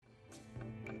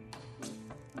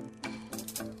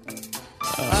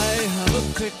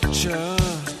picture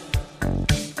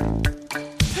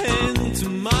pinned to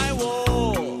my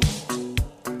wall.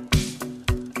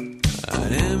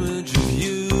 An image of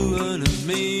you and of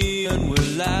me, and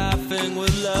we're laughing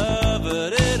with love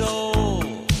at it all.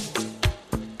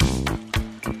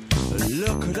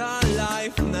 Look at our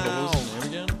life now. What was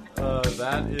his name again?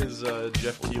 That is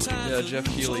Jeff Keighley. Yeah, Jeff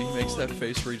Keighley makes that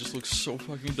face where he just looks so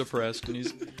fucking depressed, and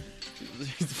he's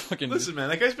fucking. Listen, man,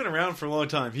 that guy's been around for a long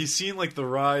time. He's seen like the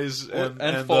rise and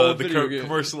fall the of video game.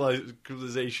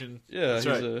 commercialization. Yeah, That's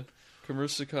he's right. a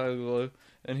commercial,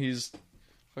 and he's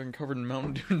fucking covered in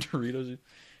Mountain Dew and Doritos.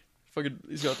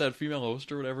 He's got that female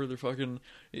host or whatever. They're fucking.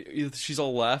 She's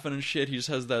all laughing and shit. He just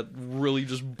has that really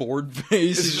just bored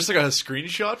face. Is it just like a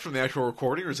screenshot from the actual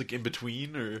recording, or is it like in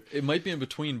between, or It might be in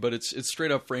between, but it's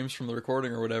straight up frames from the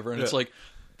recording or whatever. And it's Yeah. like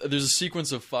there's a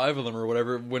sequence of 5 of them or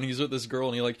whatever when he's with this girl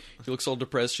and he looks all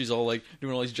depressed. She's all like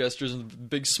doing all these gestures and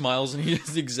big smiles, and he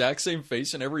has the exact same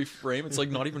face in every frame. It's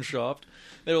like not even shopped.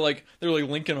 They're like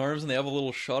linking arms, and they have a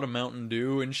little shot of Mountain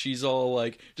Dew, and she's all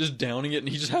like just downing it, and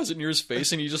he just has it near his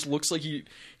face, and he just looks like he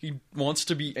wants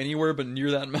to be anywhere but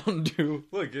near that Mountain Dew.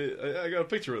 look, I got a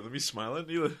picture of him. He's smiling.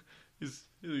 He's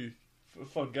a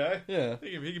fun guy. Yeah,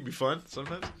 He can be fun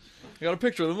sometimes. I got a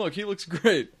picture of him. Look, he looks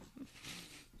great.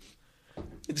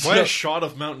 Why a shot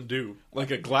of Mountain Dew? Like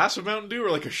a glass of Mountain Dew,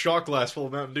 or like a shot glass full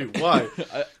of Mountain Dew? Why?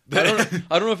 I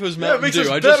don't know if it was Yeah, it Mountain makes Dew. us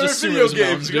I better just at assumed it video was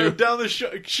games. Mountain Go Dew. down the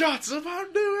shots of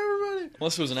Mountain Dew, everybody.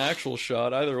 Unless it was an actual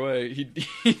shot. Either way, he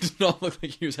did not look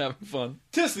like he was having fun.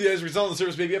 Test the Eyes Result of the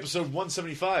Service Baby, episode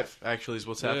 175. Actually, is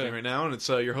what's happening Yeah. right now, and it's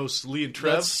your hosts Lee and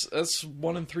Trev. That's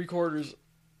 1 3/4.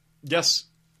 Yes,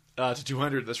 to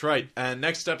 200. That's right. And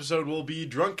next episode will be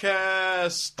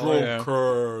Drunkcast. Oh, yeah.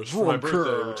 Drunkcast for my birthday,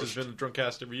 Drunkcast. which has been a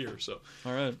Drunkcast every year. So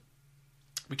All right.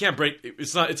 we can't break.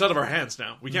 It's out of our hands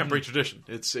now. We can't break tradition.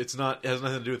 It's not. It has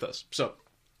nothing to do with us. So.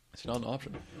 It's not an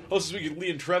option. Hosts this week Lee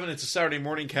and Trevin. It's a Saturday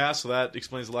morning cast, so that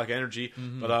explains the lack of energy.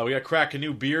 But we got cracking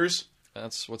new beers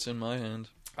That's what's in my hand.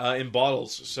 in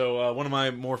bottles. So one of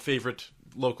my more favorite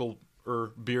local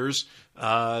beers.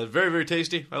 Very, very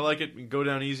tasty. I like it. You can go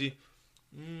down easy.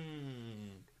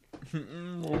 And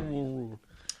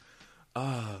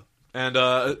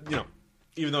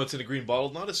even though it's in a green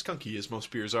bottle, not as skunky as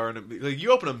most beers are. And like,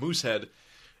 you open a Moosehead,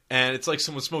 and it's like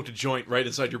someone smoked a joint right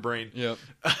inside your brain. Yep.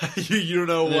 you don't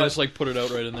know They what. just like put it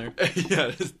out right in there.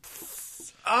 Yeah.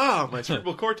 My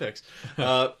cerebral cortex.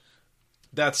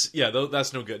 That's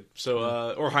no good.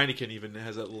 So or Heineken even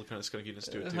has that little kind of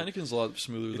skunkiness to it too. Heineken's a lot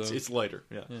smoother though. It's lighter,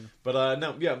 yeah. But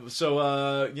no, yeah.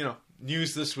 So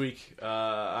news this week.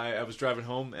 I was driving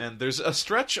home, and there's a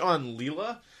stretch on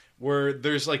Leela where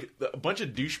there's like a bunch of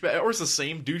douchebag, or it's the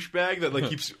same douchebag that like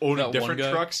keeps owning That one different guy?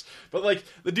 trucks. But like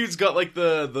the dude's got like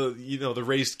the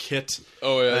raised kit.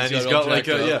 Oh, yeah, and he's he's got got it all like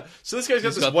jacked up. So this guy's got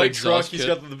He's this got the white truck. exhaust He's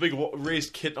kit. got the big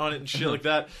raised kit on it and shit like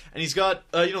that. And he's got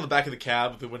the back of the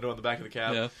cab, the window on the back of the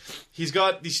cab. Yeah. He's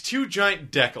got these 2 giant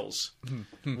decals.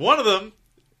 One of them.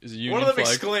 Is a Union One of them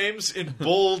flag. exclaims in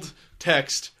bold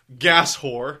text, "Gas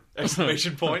whore!"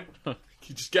 Exclamation point.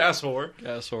 Just gas whore.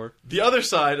 Gas whore. The other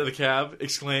side of the cab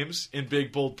exclaims in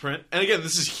big bold print. And again,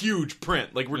 this is huge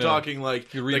print. Like we're Yeah. talking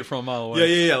like You read like, it from a mile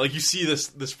away. Yeah. Like you see this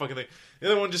fucking thing. The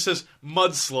other one just says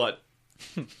 "mud slut."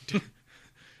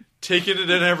 Taking it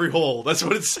in every hole. That's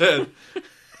what it said.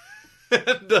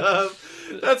 And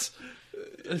that's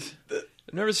I've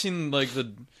never seen like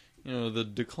the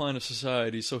decline of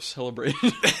society so celebrated.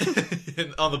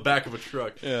 on the back of a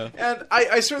truck. Yeah. And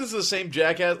I swear this is the same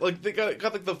jackass. Like they got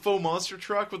like the faux monster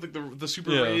truck with like the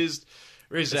super Yeah. raised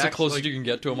It's the axle, closest like, you can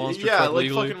get to a monster yeah, truck like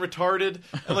legally. fucking retarded.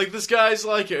 And like this guy's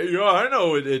like, yeah, I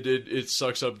know it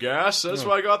sucks up gas. That's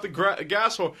why I got the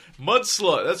gas hole. Mud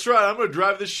slut. That's right. I'm gonna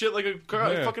drive this shit like a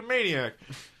Yeah. fucking maniac.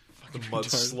 The mud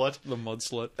slut. The mud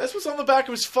slut. That's what's on the back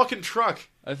of his fucking truck.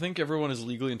 I think everyone is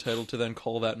legally entitled to then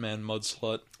call that man mud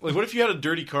slut. Like, what if you had a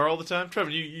dirty car all the time? Trevor,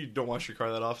 you don't wash your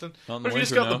car that often. Not in What the if you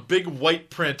just winter got now. the big white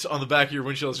print on the back of your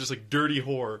windshield? It's just like dirty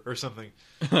whore or something.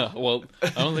 Well, I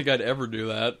don't think I'd ever do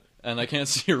that, and I can't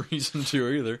see a reason to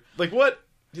either. Like what?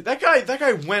 That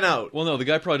guy went out. Well, no, the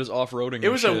guy probably does off-roading. It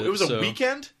was a a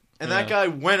weekend, and Yeah. that guy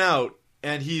went out,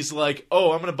 and he's like,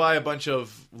 "Oh, I'm gonna buy a bunch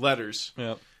of letters."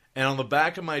 Yeah. And on the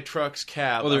back of my truck's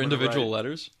cab, Oh, they're I'm gonna individual write-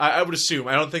 letters? I would assume.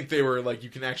 I don't think they were like you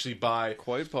can actually buy.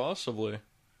 Quite possibly.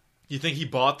 You think he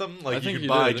bought them? Like I you think could he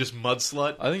buy did. just mud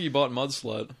slut? I think he bought mud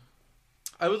slut.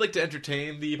 I would like to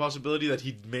entertain the possibility that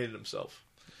he made it himself,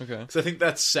 Okay. because I think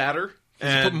that's sadder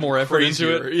and put more effort into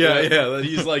crazier. it. Yeah, Yeah. That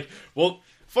he's like, well,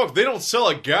 fuck, they don't sell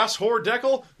a gas whore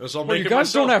decal, so I'll Well, make you it guys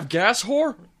myself. don't have gas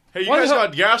whore? Hey, you Why the guys hell-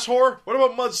 got gas whore? What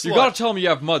about mud slut? You gotta tell me you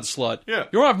have mud slut. Yeah.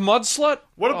 You don't have mud slut?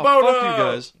 What Oh, about fuck you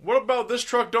guys? What about this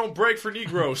truck don't brake for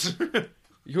Negroes?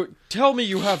 You tell me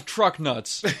you have truck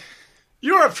nuts.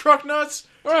 You don't have truck nuts?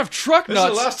 I don't have truck This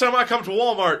nuts. is the last time I come to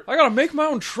Walmart. I gotta make my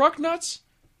own truck nuts?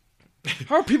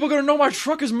 How are people gonna know my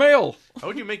truck is male? How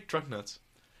would you make truck nuts?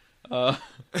 A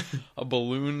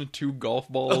balloon, 2 golf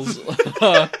balls,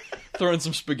 throwing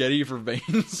some spaghetti for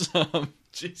veins.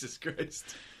 Jesus Christ.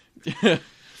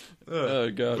 Oh,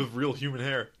 God. With real human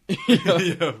hair.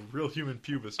 Yeah, real human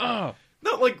pubis. Ah.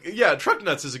 No, like, yeah, truck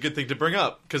nuts is a good thing to bring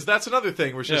up, because that's another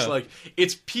thing where it's just Yeah. like,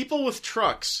 it's people with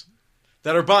trucks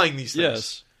that are buying these things.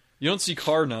 Yes. You don't see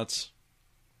car nuts.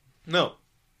 No.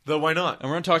 Though, why not? And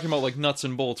we're not talking about, like, nuts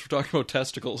and bolts. We're talking about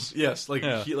testicles. Yes, like,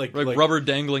 Yeah. like rubber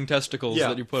dangling testicles Yeah,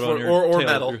 that you put for- on your or tail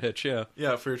metal. of your hitch. Yeah.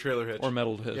 Yeah, for your trailer hitch. Or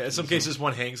metal hitch. Yeah, in some cases,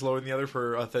 one hangs lower than the other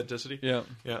for authenticity. Yeah.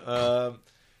 Yeah.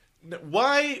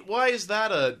 Why is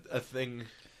that a thing?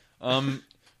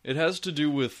 It has to do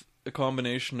with a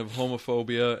combination of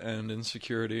homophobia and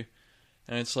insecurity.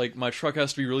 And it's like, my truck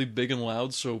has to be really big and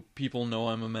loud so people know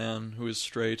I'm a man who is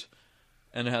straight.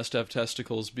 And it has to have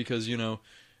testicles because, you know,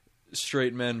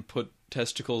 straight men put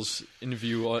testicles in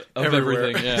view of Everywhere.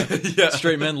 everything. Yeah. Yeah.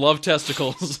 Straight men love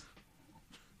testicles.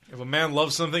 If a man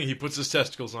loves something, he puts his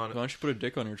testicles on Why it. don't you put a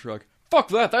dick on your truck? Fuck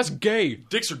that, that's gay.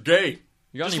 Dicks are gay.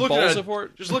 You got Just any looking balls at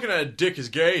support? Just looking at a dick is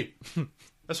gay.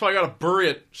 That's why I gotta bury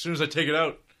it as soon as I take it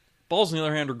out. Balls, on the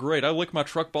other hand, are great. I lick my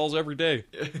truck balls every day.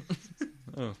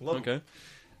 Oh, Love 'em. okay.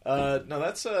 No,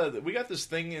 that's we got this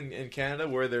thing in Canada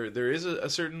where there is a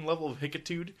certain level of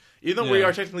hickitude, even though we Yeah.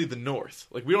 are technically the North.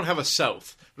 Like we don't have a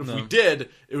South, but if we No. did,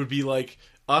 it would be like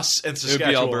us and It would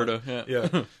Saskatchewan. be Alberta, yeah.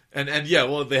 yeah, and yeah,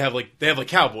 well they have like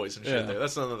cowboys and shit Yeah. there.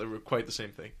 That's not quite the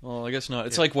same thing. Well, I guess not.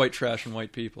 It's like white trash and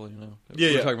white people, you know. Yeah,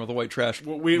 We're yeah. talking about the white trash.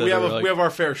 Well, we that have are, we like- have our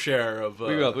fair share of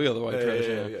we got the white trash.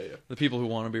 yeah. Yeah. The people who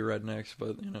want to be rednecks,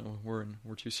 but you know we're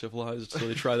too civilized, so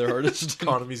they try their hardest.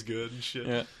 Economy's good and shit.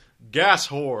 Yeah. Gas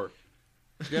whore.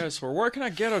 Guys, where can I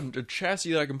get a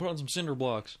chassis that I can put on some cinder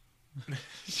blocks?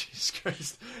 Jesus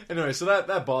Christ. Anyway, so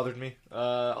that bothered me.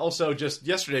 Also, just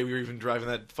yesterday we were even driving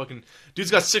that fucking...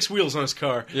 Dude's got 6 wheels on his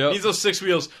car. Yep. Needs those 6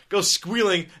 wheels. Goes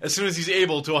squealing as soon as he's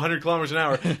able to 100 kilometers an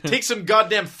hour. Takes him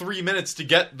goddamn 3 minutes to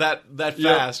get that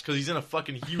fast because he's in a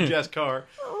fucking huge-ass car.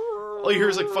 All you hear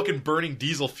is like fucking burning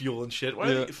diesel fuel and shit. Why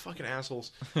are Yeah. they fucking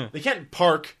assholes? They can't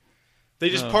park. They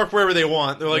just No. park wherever they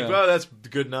want. They're like, Yeah. well, that's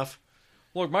good enough.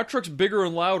 Look, my truck's bigger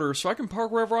and louder, so I can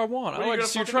park wherever I want. What I are like to gonna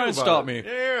see you fucking trying do to about stop it?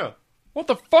 me. Yeah. What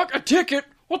the fuck? A ticket?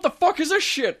 What the fuck is this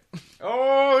shit?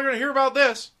 Oh, they're gonna hear about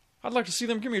this. I'd like to see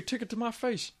them give me a ticket to my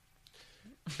face.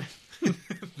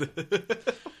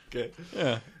 Okay.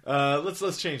 Yeah,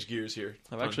 Let's change gears here.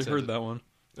 I've actually heard that one.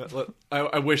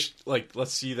 I wish, like,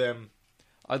 let's see them.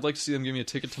 I'd like to see them give me a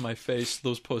ticket to my face,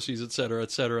 those pussies, etc.,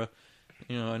 etc.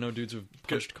 You know, I know dudes who've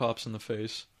punched cops in the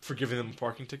face. For giving them a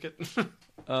parking ticket.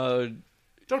 Uh,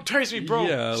 Don't tase me, bro.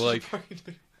 Yeah, It's just a like- parking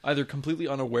ticket. either completely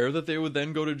unaware that they would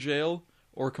then go to jail,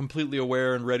 or completely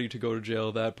aware and ready to go to jail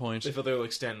at that point. They felt they were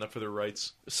like standing up for their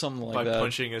rights Something like by that.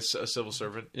 punching a civil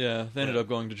servant. Yeah, they ended up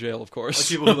going to jail, of course.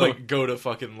 Like people who like go to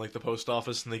fucking like the post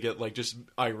office and they get like just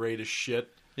irate as shit.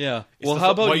 yeah. It's Well, the how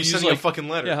fu- about why you you use sending a like fucking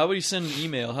letter? Yeah, how about you send an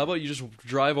email? How about you just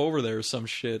drive over there or some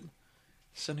shit?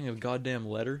 Sending a goddamn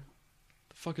letter?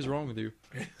 The fuck is wrong with you?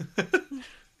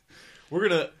 We're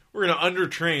gonna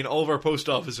undertrain all of our post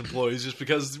office employees just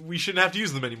because we shouldn't have to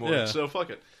use them anymore. Yeah. So fuck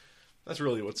it. That's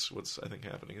really what's I think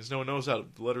happening is no one knows how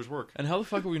the letters work. And how the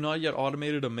fuck have we not yet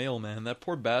automated a mailman? That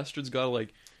poor bastard's got to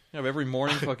like, every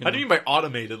morning fucking. How do you mean by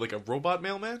automated? Like a robot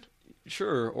mailman?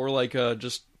 Sure, or like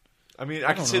just I mean, I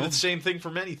can don't say know. the same thing for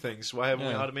many things. Why haven't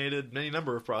we Yeah. automated any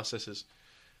number of processes?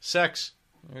 Sex.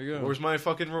 there you go. Where's my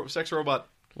fucking sex robot?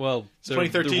 Well, they're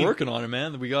 2013. working on it,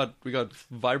 man. We got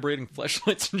vibrating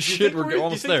fleshlights and Do you shit. think We're you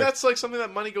almost think there. that's like something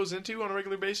that money goes into on a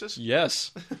regular basis?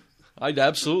 Yes, I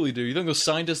absolutely do. You think those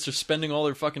scientists are spending all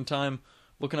their fucking time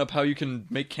looking up how you can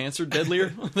make cancer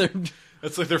deadlier?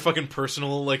 That's like their fucking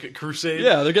personal like crusade.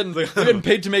 Yeah, they're getting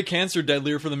paid to make cancer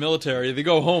deadlier for the military. They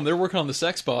go home, they're working on the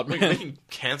sex bot, man. making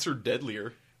cancer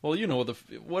deadlier. Well, you know what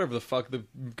whatever the fuck the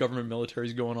government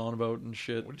military's going on about and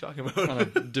shit. What are you talking about?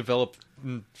 Trying to develop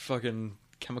fucking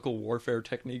chemical warfare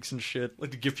techniques and shit.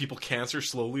 Like to give people cancer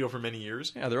slowly over many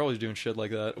years. Yeah, they're always doing shit like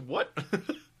that. What?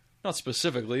 Not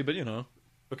specifically, but you know.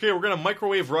 Okay, we're gonna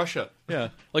microwave Russia Yeah,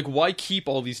 like why keep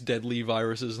all these deadly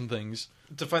viruses and things?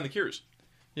 to find the cures.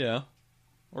 Yeah,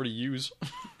 or to use.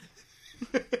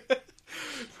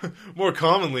 more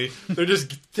commonly, they're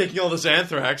just taking all this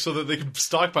anthrax so that they can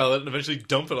stockpile it and eventually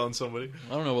dump it on somebody.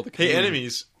 I don't know about the Hey, Canadian,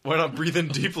 enemies, why not breathe in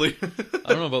deeply? I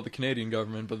don't know about the Canadian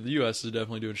government, but the U.S. is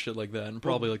definitely doing shit like that, and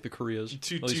probably like the Koreas,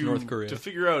 at least North Korea. To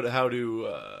figure out how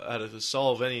to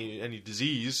solve any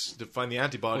disease, to find the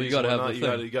antibodies, Well, you gotta and have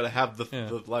whatnot, the you gotta have the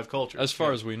Yeah. live culture. As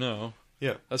far as we know,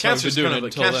 yeah, that's how we've cancer's been doing kind it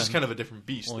of until cancer's then. kind of a different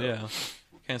beast. well, though. yeah,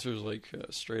 cancer is like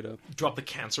straight up. Drop the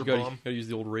cancer You gotta, bomb. gotta use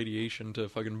the old radiation to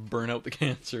fucking burn out the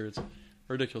cancer. It's a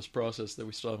ridiculous process that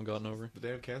we still haven't gotten over. The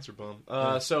damn cancer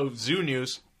bomb. So zoo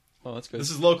news. Oh, that's good. This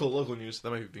is local news.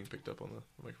 That might be being picked up on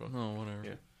the microphone. Oh, whatever.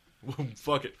 Yeah.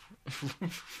 Fuck it.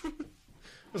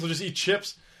 We'll just eat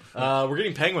chips. We're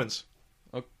getting penguins.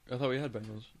 Oh, I thought we had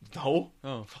penguins. No,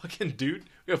 Oh, fucking dude.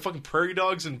 We got fucking prairie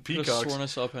dogs and I could've peacocks. sworn I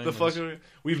saw The penguins. fuck?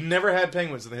 We've never had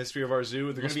penguins in the history of our zoo.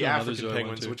 They're going Must to be be another zoo African I went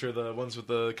penguins, to. which are the ones with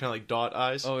the kind of like dot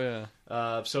eyes. Oh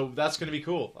yeah, So that's going to be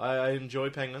cool. I enjoy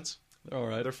penguins. they're all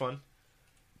right. They're fun.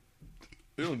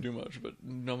 They don't do much, but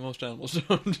no, most animals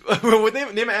don't.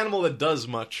 Name an animal that does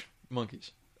much.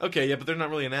 Monkeys. Okay, yeah, but they're not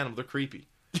really an animal. They're creepy.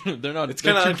 They're not. It's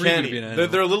they're kind of too creepy uncanny. to be an They're, animal.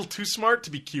 they're a little too smart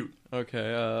to be cute.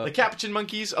 Okay. Like capuchin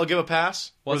monkeys, I'll give a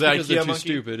pass. well, or it's the because IKEA they're too monkey.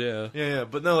 stupid. Yeah, Yeah,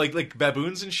 but no, like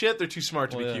baboons and shit, they're too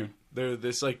smart to Well, be yeah. cute. They're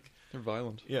this like they're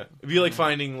violent. yeah. It'd be like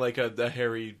finding like a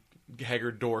hairy,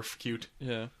 haggard dwarf cute.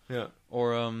 Yeah. Yeah.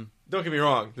 Or Don't get me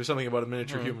wrong. There's something about a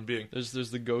miniature Oh. human being. there's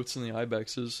the goats and the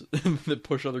ibexes that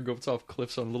push other goats off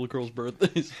cliffs on little girls'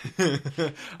 birthdays.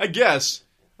 I guess.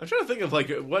 I'm trying to think of like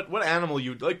what animal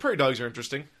you like. Prairie dogs are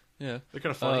interesting. Yeah. They're kind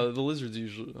of funny. The lizards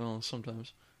usually. Oh,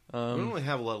 sometimes. we don't really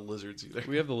have a lot of lizards either.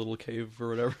 We have the little cave or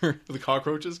whatever. The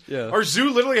cockroaches. Yeah. Our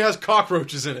zoo literally has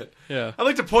cockroaches in it. Yeah. I'd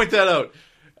like to point that out.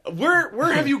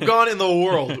 Where have you gone in the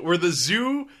world where the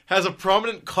zoo has a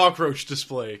prominent cockroach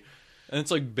display? And it's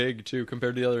like big too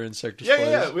compared to the other insect Yeah, displays.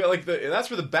 yeah. We, like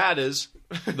that's where the bat is.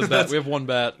 The bat. We have one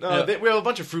bat. Yeah. We have a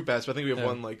bunch of fruit bats, but I think we have Yeah.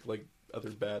 one like other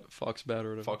bat, Fox bat or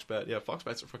whatever. fox bat. Yeah, fox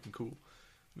bats are fucking cool.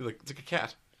 It's like a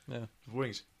cat Yeah. with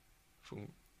wings.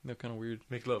 They're kind of weird.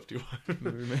 Make love to. We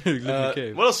live in a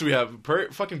cave. What else do we have?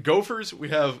 Fucking gophers. We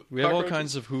have. We have all cockroaches.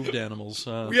 kinds of hooved animals.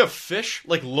 We have fish,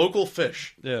 like local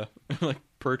fish, Yeah, like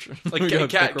perch, like We got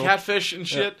pickerel. catfish and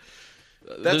shit.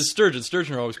 There's sturgeon.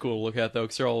 Sturgeon are always cool to look at though,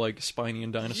 because they're all like spiny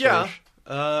and dinosaurish. Yeah.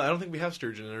 I don't think we have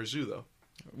sturgeon in our zoo though.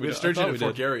 We have I sturgeon thought at we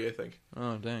Fort did. Garry, I think.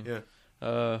 Oh dang.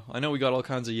 Yeah. I know we got all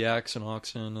kinds of yaks and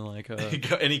oxen and like.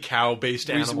 Any cow-based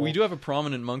animal. We do have a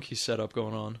prominent monkey setup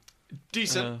going on.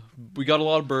 Decent. We got a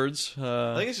lot of birds.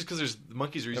 I think it's just because the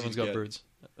monkeys are easy Everyone's to got get. birds.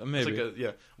 It's Maybe. like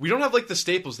yeah. We don't have like the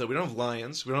staples though. We don't have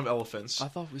lions. We don't have elephants. I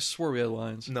thought we swore we had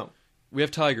lions. No. We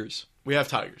have tigers. We have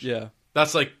tigers. Yeah.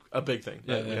 That's like a big thing.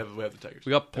 Yeah, We yeah. have the tigers. We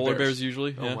got And polar bears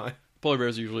usually. Oh Yeah. my. Polar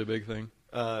bears are usually a big thing,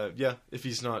 Yeah, if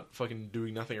he's not fucking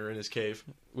doing nothing or in his cave.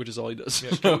 which is all he does.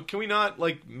 Yeah, can we not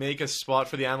like make a spot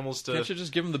for the animals to? Can't you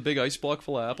just give him the big ice block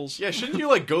full of apples? Yeah, shouldn't you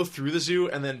like go through the zoo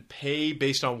and then pay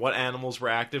based on what animals were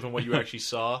active and what you actually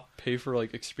saw? Pay for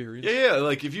like experience. Yeah,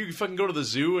 like if you fucking go to the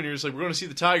zoo and you're just like, we're going to see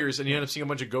the tigers, and you end up seeing a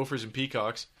bunch of gophers and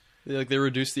peacocks. They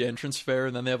reduce the entrance fare,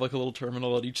 and then they have like a little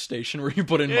terminal at each station where you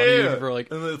put in Yeah, money yeah. for like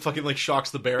And then it fucking like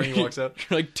shocks the bear and he walks out.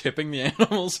 you're, like tipping the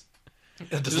animals.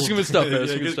 Just give him stuff, Bear. Yeah,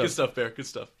 Just give him good stuff. stuff, Bear. Good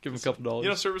stuff. Give him a couple dollars. You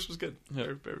know, service was good.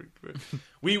 Yeah. Very.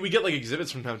 We get like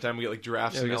exhibits from time to time. We get like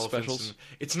giraffes Yeah, we and get elephants. specials. And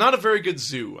it's not a very good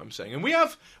zoo, I'm saying. And we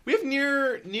have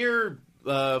near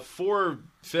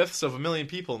 4/5 of a million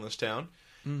people in this town.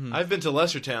 Mm-hmm. I've been to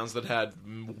lesser towns that had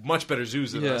much better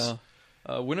zoos than us. Yeah.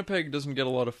 Winnipeg doesn't get a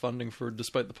lot of funding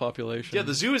despite the population. Yeah,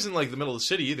 the zoo isn't like the middle of the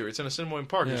city either. It's in Assiniboine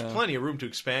Park. Yeah. There's plenty of room to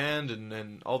expand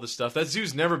and all this stuff. That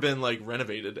zoo's never been like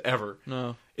renovated ever.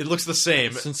 No. It looks the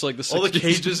same. Since like the 60s. All the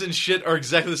cages and shit are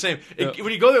exactly the same. Yeah.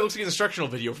 When you go there, it looks like an instructional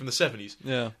video from the 70s.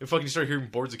 Yeah. And fucking start hearing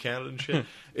Boards of Canada and shit.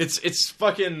 it's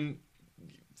fucking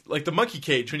like the monkey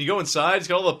cage. When you go inside, it's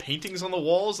got all the paintings on the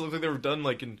walls. It looks like they were done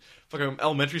like in fucking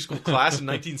elementary school class in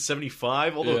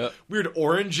 1975. All the Yeah. weird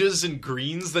oranges and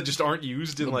greens that just aren't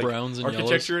used in The like browns and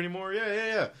architecture anymore.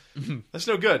 Yeah. That's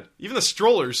no good. Even the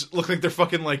strollers look like they're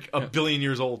fucking like a billion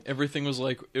years old. Everything was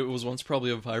like, it was once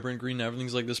probably a vibrant green. Now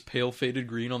everything's like this pale faded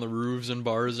green on the roofs and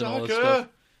bars and all that Darker stuff.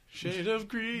 shade of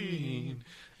green.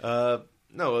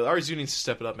 No, our zoo needs to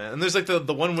step it up, man. And there's like the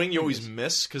one wing you always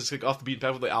miss because it's like off the beaten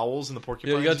path with the owls and the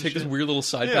porcupines. Yeah, you gotta and take this shit. weird little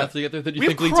side Yeah. path to get there that you We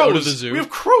think have leads out of crows. the zoo. We have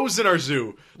crows in our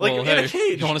zoo, like Well, in hey, a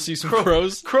cage. you wanna see some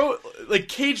crows? Like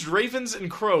caged ravens and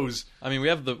crows. I mean, we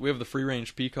have the free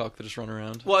range peacock that just run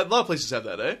around. Well, a lot of places have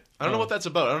that, eh? I don't know Oh. what that's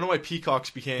about. I don't know why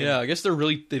peacocks became. Yeah, I guess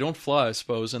they don't fly, I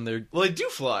suppose, and they're Well, they do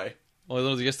fly.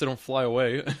 well, I guess they don't fly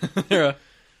away. they're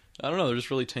I don't know, they're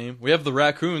just really tame. We have the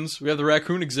raccoons. We have the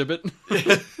raccoon exhibit.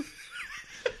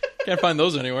 Can't find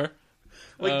those anywhere.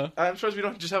 Like, I'm surprised we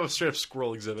don't just have a straight up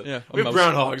squirrel exhibit. Yeah, we have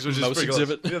groundhogs, which is mouse pretty close.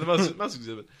 exhibit. Yeah, the mouse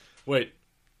exhibit. Wait,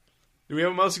 do we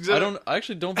have a mouse exhibit? I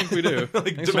actually don't think we do.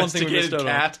 Like That's one thing we missed domesticated out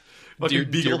cat, fucking Deer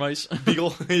beagle, mice.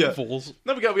 beagle. Yeah. Foals.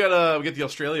 No, we got the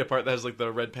Australia part that has like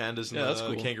the red pandas and Yeah, that's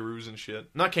the cool. kangaroos and shit.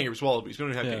 Not kangaroos, wallabies. We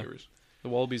don't even have Yeah. kangaroos. The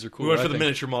wallabies are cool. We went I for the think.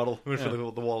 miniature model. We went Yeah. for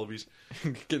the wallabies.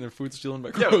 Getting their food stolen by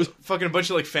Yeah, crows. fucking a bunch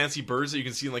of like fancy birds that you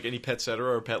can see in like any Pet Center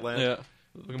or Petland. Yeah.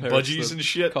 Fucking Parrots, budgies the and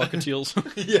shit. Cockatiels.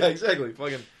 Yeah, exactly.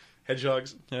 Fucking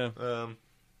hedgehogs. Yeah.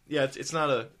 Yeah, it's not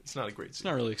a great It's zoo.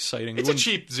 not really exciting. It's a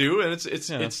cheap zoo and it's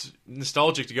Yeah. it's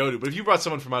nostalgic to go to. But if you brought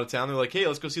someone from out of town, they're like, "Hey,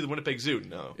 let's go see the Winnipeg Zoo."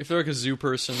 No. If they're like a zoo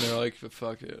person, they're like,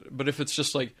 fuck it. But if it's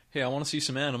just like, hey, I want to see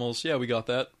some animals, yeah, we got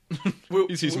that.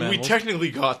 You see some We animals.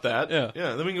 technically got that. Yeah.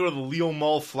 Yeah. Then we can go to the Leo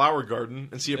Mall Flower Garden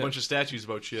and see a Yeah. bunch of statues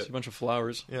about shit. See a bunch of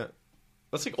flowers. Yeah.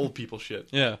 That's like old people shit.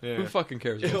 Yeah. Yeah. Who fucking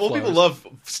cares? Yeah, about old people flowers? love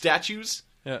statues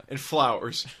Yeah. and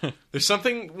flowers. There's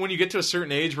something when you get to a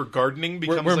certain age where gardening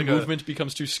becomes Where like movement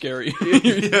becomes too scary.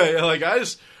 yeah, like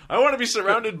I want to be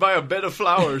surrounded by a bed of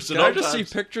flowers. Can I just see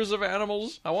pictures of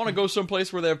animals? I want to go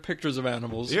someplace where they have pictures of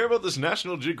animals. You hear about this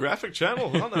National Geographic channel?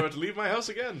 I'll never have to leave my house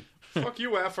again. Fuck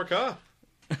you, Africa.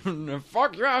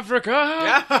 Fuck you,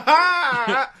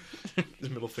 Africa! His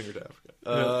middle finger to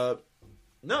Africa.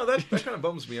 No, that kind of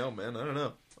bums me out, man. I don't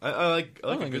know. I like I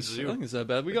a don't think good it's, I zoo. don't think it's that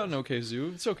bad. We got an okay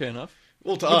zoo. It's okay enough.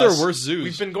 Well, to But there us, are worse zoos.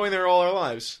 We've been going there all our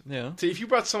lives. Yeah. So if you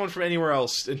brought someone from anywhere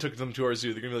else and took them to our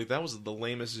zoo, they're gonna be like, "That was the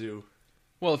lamest zoo."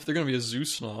 Well, if they're gonna be a zoo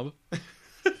snob,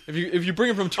 if you bring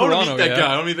him from I want to Toronto, meet that yeah.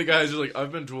 guy. I want to meet the guy who's just like,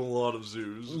 "I've been to a lot of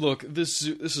zoos." Look, this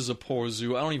is a poor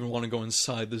zoo. I don't even want to go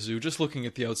inside the zoo. Just looking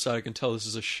at the outside, I can tell this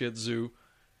is a shit zoo.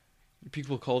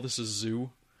 People call this a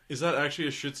zoo. Is that actually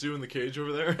a Shih Tzu in the cage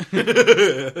over there?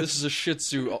 This is a shit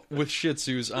zoo with shih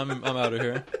tzus. I'm out of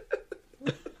here.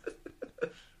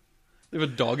 They have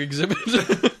a dog exhibit.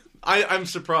 I'm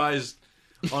surprised,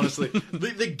 honestly.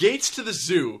 The gates to the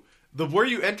zoo, where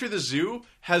you enter the zoo,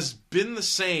 has been the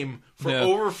same for Yeah.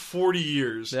 over 40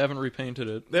 years. They haven't repainted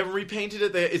it. They haven't repainted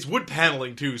it. It's wood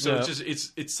paneling too, so Yeah.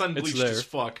 it's sun bleached there. as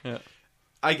fuck. Yeah.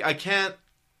 I can't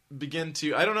begin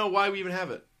to. I don't know why we even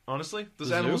have it. Honestly, those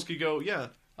The animals zoo? could go. Yeah,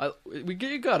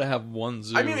 You gotta have one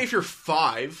zoo. I mean, if you're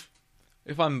 5,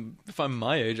 if I'm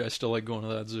my age, I still like going to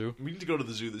that zoo. we need to go to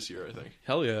the zoo this year. I think.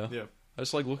 Hell yeah. Yeah. I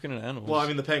just like looking at animals. Well, I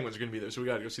mean, the penguins are going to be there, so we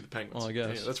got to go see the penguins. Well, I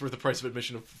guess. Yeah, that's worth the price of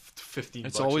admission of $15.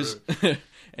 it's or- always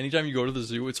anytime you go to the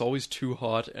zoo, it's always too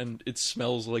hot and it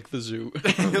smells like the zoo.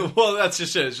 Well, that's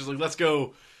just it. It's just like, let's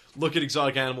go look at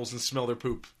exotic animals and smell their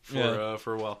poop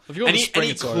for a while. If you go in the spring,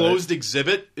 any it's all closed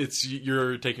exhibit,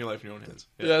 you're taking your life in your own hands.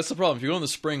 Yeah, that's the problem. If you go in the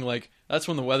spring, like that's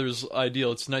when the weather's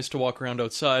ideal. It's nice to walk around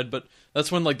outside, but that's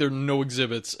when like there are no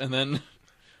exhibits, and then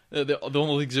the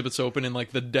only exhibits open in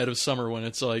like the dead of summer when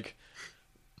it's like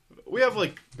We have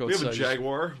Go we have a outside.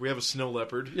 jaguar, we have a snow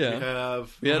leopard. Yeah.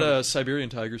 we we had Siberian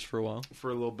tigers for a while. for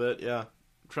a little bit. Yeah, I'm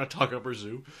trying to talk up our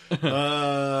zoo.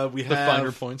 We have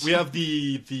finer points. We have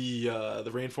the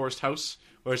rainforest house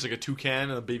where it's like a toucan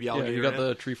and a baby Yeah, alligator. you got in it.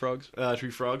 the tree frogs. Tree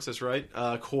frogs. That's right.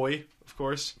 Koi, of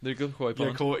course. They go koi Yeah,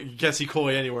 pond. koi. You can't see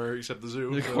koi anywhere except the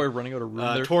zoo. The koi running out of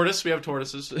room. There. Tortoise. We have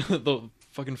tortoises. The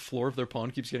fucking floor of their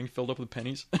pond keeps getting filled up with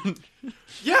pennies.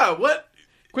 Yeah. What?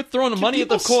 Quit throwing the Can money at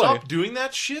the people koi. Stop doing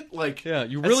that shit. Like, Yeah,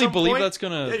 you at really some believe point- that's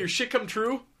gonna? Yeah, your shit come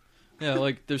true. Yeah,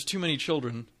 like there's too many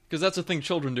children because that's the thing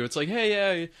children do. It's like,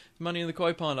 hey, yeah, money in the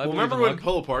koi pond. I Well, believe remember in when luck.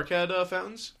 Polo Park had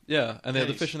fountains? Yeah, and they had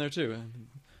the Pennies. fish in there too.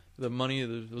 The money.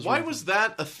 Those Why were- was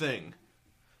that a thing?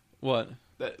 what?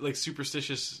 That like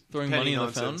superstitious Throwing penny money in the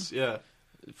nonsense. fountain?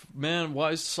 Yeah. Man,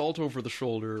 why is salt over the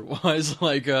shoulder? Why is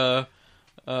like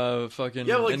fucking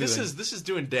Yeah, like anything? this is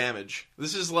doing damage.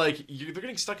 This is like they're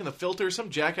getting stuck in the filter.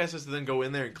 Some jackass has to then go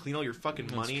in there and clean all your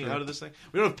fucking money true. out of this thing.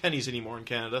 We don't have pennies anymore in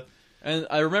Canada. And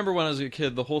I remember when I was a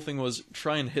kid, the whole thing was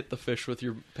try and hit the fish with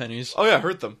your pennies, Oh yeah,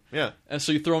 hurt them. Yeah, and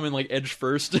so you throw them in like edge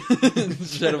first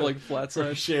instead of like flat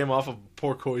side. shame off of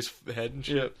poor koi's head and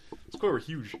shit. Yeah. Those koi were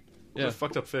huge. Yeah. They're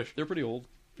fucked up fish. They're pretty old.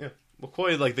 Yeah. Well,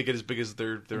 koi like they get as big as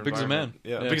their Big as a environment. man.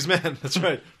 Yeah, Yeah. big as man. That's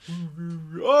right.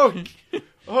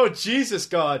 Oh Jesus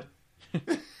God.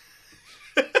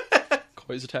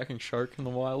 Koi's attacking shark in the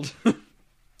wild.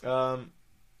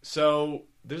 So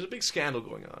there's a big scandal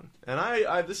going on, and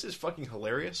I this is fucking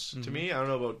hilarious to me. I don't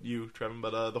know about you, Trevin,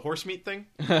 but the horse meat thing.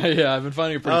 Yeah, I've been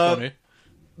finding it pretty funny.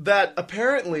 That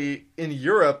apparently in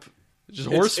Europe, Just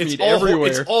horse meat all everywhere.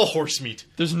 It's all horse meat.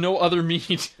 There's no other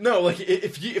meat. No, like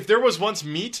if there was once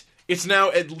meat, it's now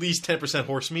at least 10%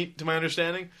 horse meat, to my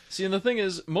understanding. See, and the thing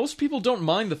is, most people don't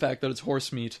mind the fact that it's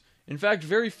horse meat. In fact,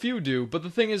 very few do. But the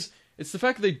thing is, It's the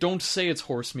fact that they don't say it's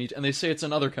horse meat and they say it's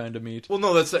another kind of meat. Well,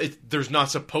 no, there's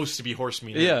not supposed to be horse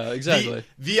meat in it. Yeah, exactly.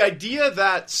 The idea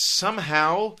that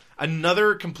somehow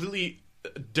another completely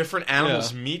different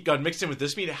animal's meat got mixed in with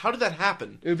this meat, how did that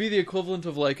happen? It would be the equivalent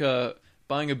of like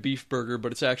buying a beef burger,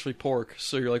 but it's actually pork.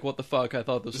 So you're like, what the fuck? I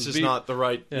thought this was This is beef. not the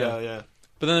right... Yeah. Yeah.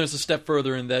 But then there's a step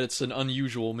further in that it's an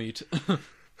unusual meat.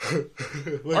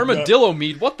 Armadillo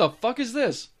meat? What the fuck is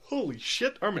this? Holy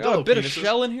shit, Got armadillo a bit of penises.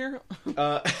 shell in here?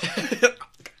 I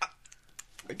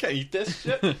can't eat this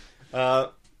shit.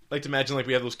 Like to imagine like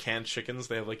we have those canned chickens.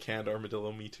 They have like canned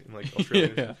armadillo meat in like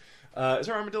Australia. Yeah. Is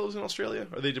there armadillos in Australia?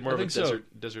 Or are they more I of a think so.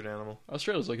 desert animal?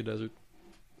 Australia's like a desert.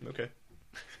 Okay.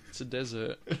 It's a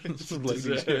desert. It's a Like,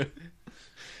 desert.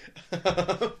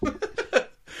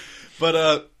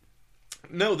 But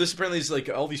no, this apparently is like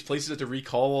all these places have to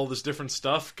recall all this different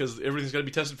stuff because everything's got to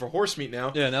be tested for horse meat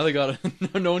now. Yeah, now they got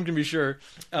it. No one can be sure.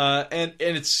 And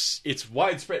it's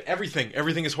widespread. Everything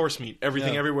is horse meat.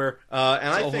 Everything Yeah. everywhere. And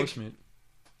It's I all think horse meat.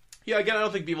 yeah, again, I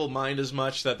don't think people mind as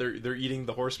much that they're eating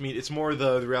the horse meat. It's more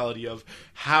the reality of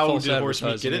how False did horse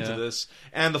meat get advertising, into yeah. this,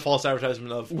 and the false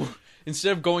advertisement of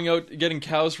Instead of going out getting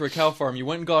cows for a cow farm, you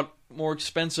went and got more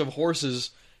expensive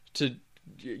horses to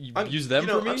use them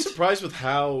for meat. I'm surprised with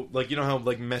how how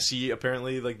messy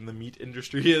apparently like the meat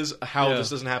industry is. How Yeah. this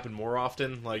doesn't happen more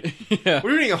often. Like Yeah.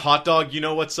 when you're eating a hot dog, you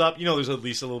know what's up. You know there's at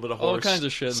least a little bit of All horse, kinds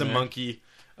of shit in some there. monkey.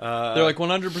 They're like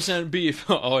 100% beef.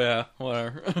 Oh yeah,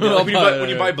 whatever. You know, like when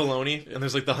you buy it. bologna, and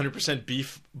there's like the 100%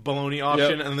 beef bologna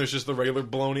option, and then there's just the regular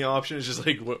bologna option. It's just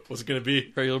like, what's it going to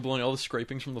be? Regular bologna, all the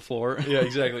scrapings from the floor. Yeah,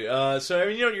 exactly. So, I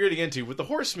mean, you know what you're getting into. With the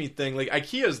horse meat thing, like,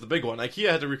 IKEA's the big one. IKEA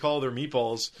had to recall their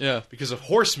meatballs Yeah. because of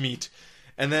horse meat.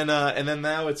 And then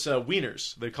now it's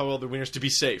wieners. They call all their wieners to be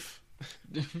safe.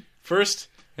 First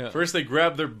they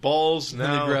grab their balls, then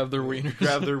now they grab their wieners.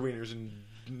 grab their wieners and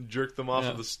jerk them off Yeah.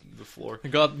 of the floor.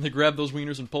 They grabbed those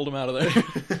wieners and pulled them out of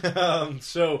there.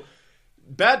 So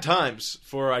bad times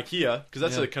for IKEA because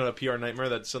that's Yeah. a kind of a PR nightmare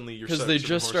that suddenly you're Because they serving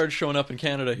just horse. started showing up in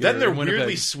Canada here. Then they're in Winnipeg.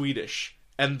 weirdly Swedish,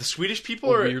 and the Swedish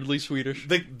people are weirdly Swedish.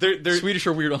 they're Swedish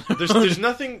are weird on there's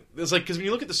nothing. It's like because when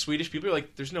you look at the Swedish people, you're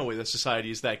like, there's no way that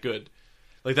society is that good.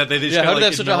 Like that they just Yeah, kinda, how do they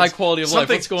like, have such a high quality of life?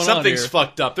 What's going on Something's here?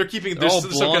 fucked up. They're keeping They're all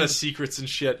there's some kind blonde. of secrets and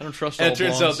shit. I don't trust And all it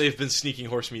turns blondes. out they've been sneaking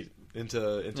horse meat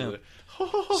into Yeah. the.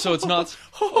 So it's not.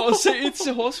 Oh, say it's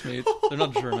a horse meat. They're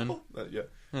not German. Yeah.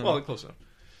 Well, close enough.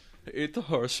 Eat the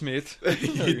horse meat.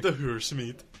 Eat the horse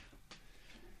meat.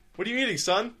 What are you eating,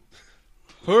 son?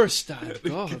 Horse, Dad.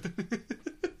 God.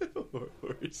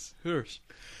 Horse. Horse.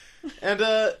 And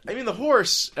I mean, the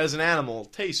horse as an animal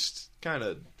tastes kind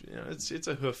of. It's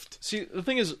a hoofed. See, the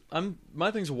thing is, my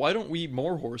thing is, why don't we eat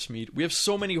more horse meat? We have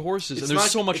so many horses, It's and there's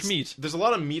not- so much it's- meat. There's a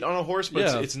lot of meat on a horse, but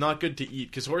Yeah. it's not good to eat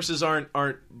because horses aren't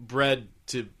bred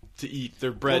to eat.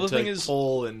 They're bred Well, the thing to is,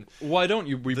 pull, and Why don't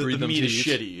we breed the them meat to is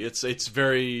eat? shitty. It's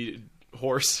very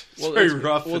horse. It's Well, very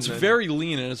rough. Well, it's and then- very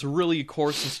lean and it's really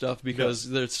coarse and stuff because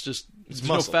there's no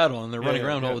muscle. fat on. They're Yeah, running yeah,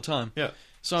 around yeah. all the time. Yeah.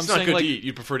 So I'm It's not saying good like, to eat.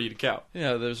 You'd prefer to eat a cow.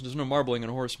 yeah, there's no marbling in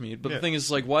horse meat. But Yeah. the thing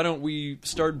is, like, why don't we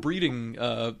start breeding,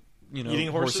 Eating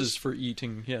horses? for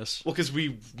eating? Yes, Well, because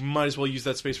we might as well use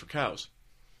that space for cows.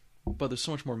 but there's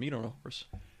so much more meat on a horse.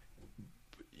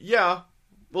 Yeah.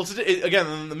 Well,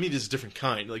 again, the meat is a different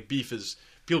kind. Like beef is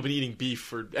people have been eating beef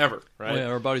forever, right? Oh, yeah,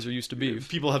 our bodies are used to beef.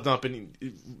 People have not been,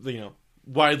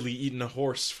 widely eaten a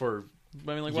horse for.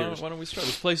 I mean, like, years. why don't we start?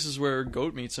 There's places where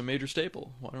goat meat's a major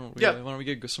staple. Why don't we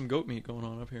get some goat meat going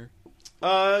on up here?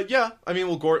 Yeah. I mean,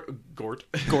 well, Gort,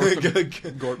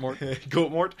 Gortmort.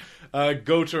 Goatmort,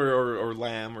 goat or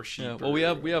lamb or sheep. Yeah. Well, we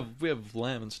have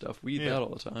lamb and stuff. We eat that all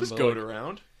the time. There's but, goat like,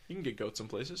 around. You can get goats some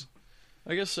places.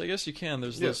 I guess you can.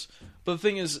 There's Yeah. this, but the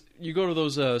thing is, you go to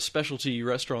those specialty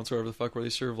restaurants or whatever the fuck where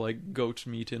they serve like goat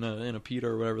meat in a pita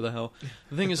or whatever the hell.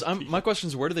 The thing is, my question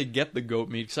is, where do they get the goat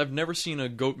meat? Because I've never seen a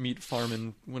goat meat farm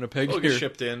in Winnipeg It'll here. get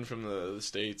shipped in from the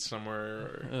States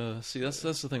somewhere. See, that's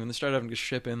the thing. When they start having to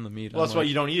ship in the meat, Well, I'm that's why like,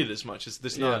 you don't eat it as much.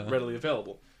 It's not Yeah. readily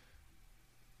available.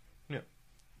 Yeah.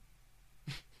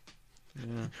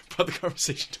 Brought the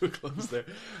conversation to a close there.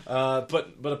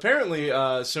 But apparently,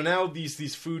 so now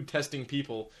these food testing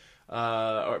people,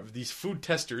 or these food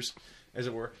testers, as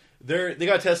it were, they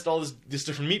got to test all these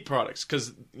different meat products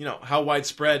because how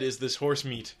widespread is this horse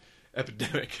meat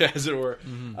epidemic, as it were.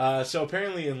 Mm-hmm. So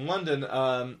apparently in London,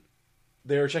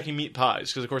 they were checking meat pies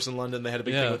because of course in London they had a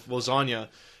big thing with lasagna.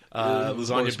 Lasagna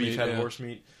horse beef meat, had yeah. horse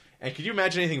meat. And could you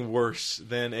imagine anything worse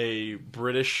than a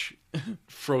British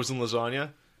frozen lasagna?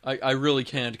 I really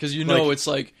can't because Like- it's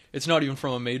like it's not even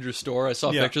from a major store. I saw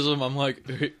Yeah. pictures of them. I'm like,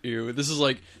 ew. This is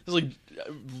like UK's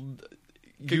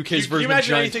Can you version of imagine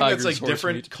giant anything tigers that's like horse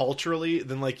different meat. culturally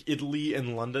than like Italy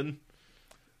and London?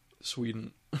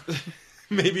 Sweden.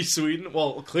 Maybe Sweden.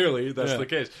 Well, clearly that's Yeah. the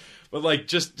case. But like,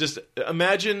 just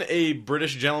imagine a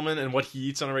British gentleman and what he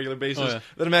eats on a regular basis. Oh, yeah.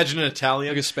 Then imagine an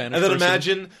Italian, Like a Spanish and then person.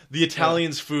 imagine the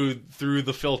Italian's food through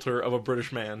the filter of a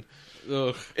British man.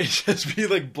 Ugh. It just be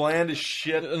like bland as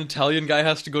shit. An Italian guy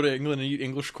has to go to England and eat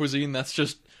English cuisine.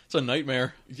 It's a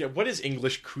nightmare. Yeah, what is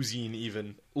English cuisine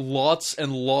even? Lots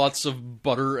and lots of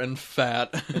butter and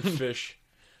fat. Fish.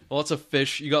 Lots of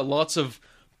fish. You got lots of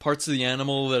parts of the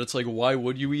animal that it's like, why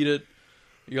would you eat it?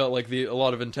 You got like a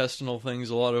lot of intestinal things,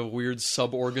 a lot of weird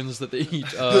sub-organs that they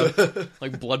eat,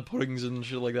 like blood puddings and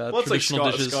shit like that. Well, it's like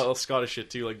Traditional dishes. Scottish shit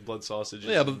too, like blood sausages.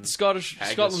 Yeah, but and haggis.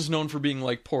 Scotland's known for being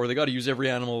like poor. They got to use every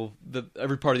part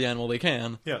of the animal they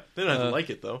can. Yeah, they don't have to like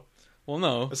it though. Well,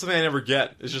 no. That's something I never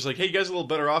get. It's just like, hey, you guys are a little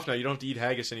better off now. You don't have to eat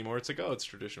haggis anymore. It's like, oh, it's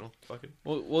traditional. Fuck it.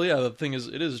 Well, yeah. The thing is,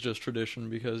 it is just tradition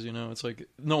because it's like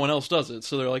no one else does it.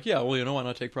 So they're like, yeah, well, why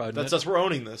not take pride in That's it? us. We're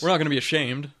owning this. We're not going to be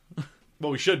ashamed.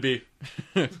 Well, we should be.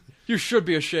 You should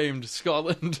be ashamed,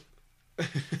 Scotland.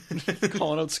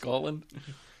 Calling out Scotland.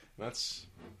 That's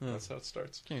how it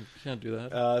starts. Can't do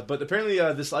that. But apparently,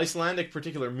 this Icelandic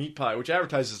particular meat pie, which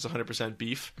advertises it's 100%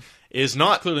 beef, is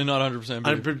not Clearly not 100%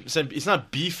 beef. 100%. It's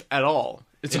not beef at all.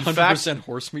 It's In 100% fact,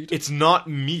 horse meat. it's not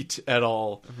meat at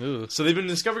all. Ugh. So they've been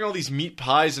discovering all these meat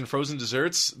pies and frozen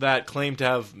desserts that claim to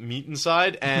have meat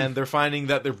inside, and they're finding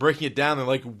that they're breaking it down. They're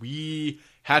like, we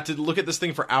had to look at this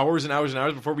thing for hours and hours and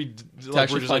hours before we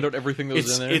actually find out everything that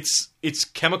was in there. It's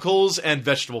chemicals and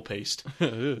vegetable paste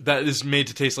that is made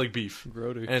to taste like beef.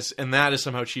 Grody. And that is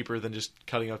somehow cheaper than just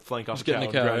cutting a flank off Just a cow.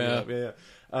 getting a and cow, grinding it up.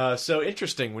 Yeah. So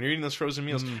interesting when you're eating those frozen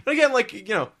meals. But again, like,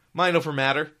 mind over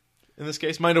matter in this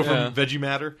case. Mind over veggie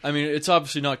matter. I mean, it's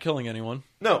obviously not killing anyone.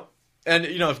 No. And,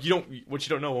 if you don't, what you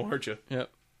don't know won't hurt you. Yeah.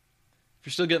 If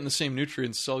you're still getting the same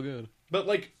nutrients, it's all good. But,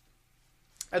 like,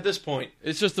 at this point,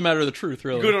 It's just a matter of the truth,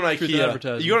 really. you go to an Truth IKEA.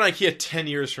 advertising. You go to an IKEA 10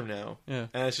 years from now. Yeah.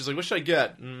 And it's just like, what should I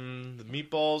get? The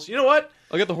meatballs. You know what?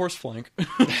 I'll get the horse flank.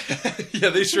 Yeah,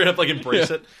 they straight up, like, embrace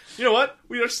it. You know what?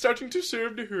 We are starting to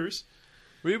serve the hearse.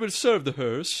 We will serve the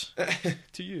hearse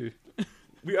to you.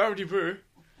 We already were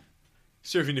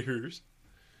serving the hearse.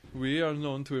 We are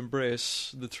known to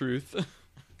embrace the truth.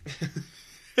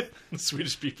 The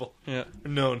Swedish people Yeah. are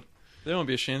known. They won't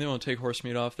be ashamed. They won't take horse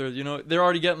meat off there. They're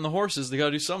already getting the horses. They got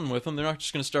to do something with them. They're not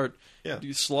just going to start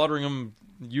slaughtering them,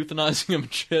 euthanizing them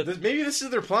and shit. Maybe this is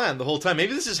their plan the whole time.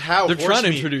 Maybe this is how They're horse trying to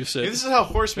meat- introduce it. Maybe this is how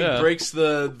horse meat Yeah. breaks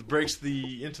the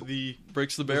into the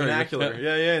Breaks the barrier. vernacular.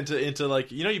 Yeah, into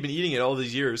like, you've been eating it all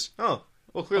these years. Oh,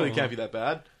 well, clearly it can't be that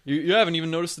bad. You haven't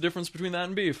even noticed the difference between that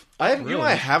and beef. I haven't. Really?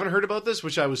 I haven't heard about this,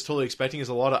 which I was totally expecting. Is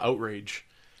a lot of outrage.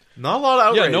 Not a lot of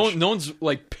outrage. Yeah, no one's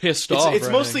like pissed off. It's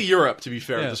or mostly anything. Europe, to be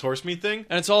fair. Yeah. This horse meat thing.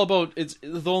 And it's all about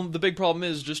the big problem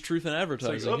is just truth in It's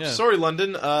advertising. like, yeah. sorry,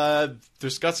 London.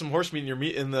 There's got some horse meat in your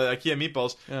meat in the IKEA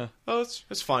meatballs. Yeah. Oh,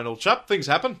 it's fine, old chap. Things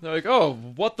happen. They're like, oh,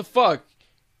 what the fuck?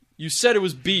 You said it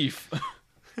was beef.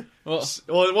 well,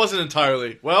 Well, it wasn't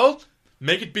entirely. Well,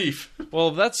 make it beef.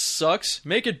 well, that sucks.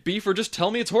 Make it beef or just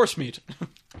tell me it's horse meat.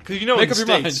 Because Make in the up your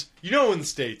mind. States, in the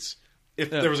States, if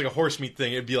there was like a horse meat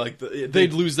thing, it'd be like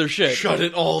They'd lose their shit. shut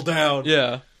it all down.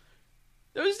 Yeah.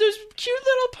 There's cute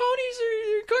little ponies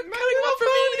are cutting up for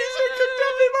me.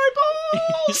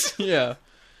 Yeah.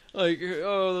 Like,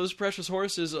 oh, those precious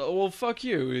horses. Oh, well, fuck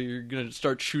you. You're going to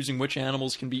start choosing which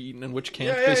animals can be eaten and which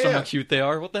can't based on how cute they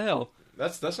are. What the hell?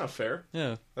 That's not fair.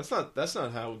 Yeah. That's not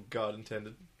how God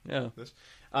intended Yeah. this.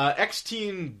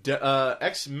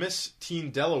 Ex Miss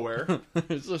Teen Delaware.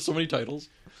 There's so many titles.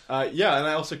 Yeah, and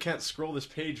I also can't scroll this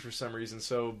page for some reason,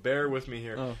 so bear with me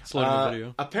here. Oh, it's loading the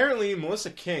video. Apparently,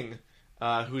 Melissa King,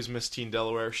 who's Miss Teen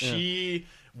Delaware, she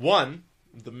won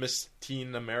the Miss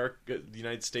Teen America, the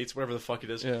United States, whatever the fuck it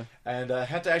is, and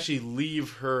had to actually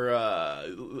leave her,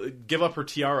 give up her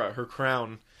tiara, her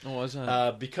crown. Oh, why's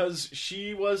that? Because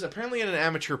she was apparently in an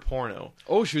amateur porno.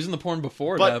 Oh, she was in the porn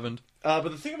before But- it happened. But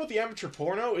the thing about the amateur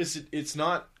porno is it's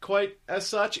not quite as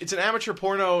such. It's an amateur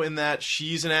porno in that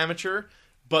she's an amateur,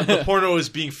 but the porno is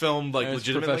being filmed like And it's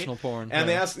legitimately. professional porn. And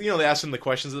yeah. they ask them the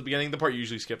questions at the beginning. The part you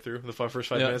usually skip through. The first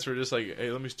 5 minutes were just like, hey,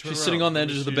 let me turn around. She's sitting on the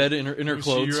edge of the bed in her Let me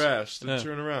clothes. see your ass. Yeah.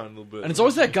 Turn around a little bit. And it's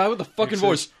always that guy with the fucking He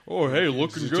voice. says, Oh, hey,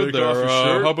 looking "Did good you take there. off your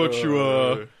shirt? How about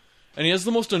you, And he has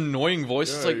the most annoying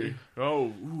voice. It's like,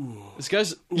 ooh. this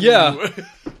guy's... Yeah.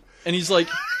 And he's like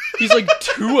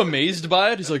too amazed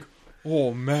by it. He's like,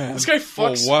 oh, man. This guy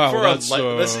fucks oh, wow, for that's,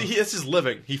 that's his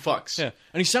living. He fucks. Yeah.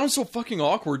 And he sounds so fucking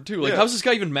awkward, too. Like, Yeah. how's this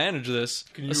guy even manage this?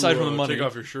 Can you, aside from the money. take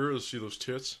off your shirt? Let's see those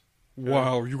tits.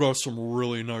 Wow, you got some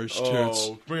really nice tits.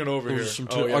 Oh, bring it over Those here. are some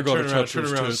Oh, yeah, I gotta turn around, touch turn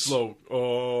those around tits. slow.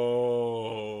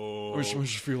 Oh. Let me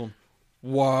just feel him.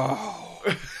 Wow.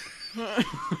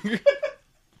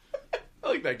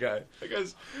 hate that guy. That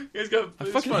guy's got. I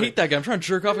fucking hate that guy. I'm trying to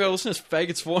jerk off. I gotta listen to his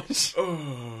faggot's voice.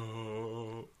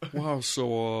 Oh. Wow.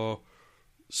 So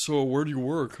where do you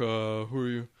work? Who are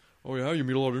you? Oh yeah, you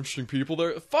meet a lot of interesting people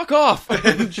there. Fuck off.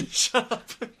 Shut up.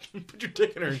 Put your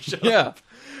dick in her and shut Yeah. up.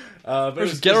 But Or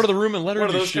just get out of the room and let her one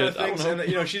of do those shit. kind of things. I don't know.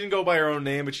 And, you know, she didn't go by her own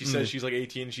name, but she says she's like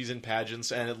 18, she's in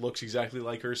pageants, and it looks exactly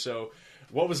like her. So,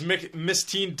 what was Miss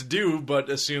Teen to do but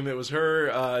assume it was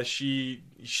her? She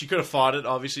could have fought it.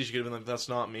 Obviously, she could have been like, "That's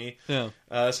not me. Yeah.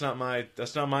 That's not my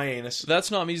anus." That's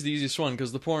Not Me's the easiest one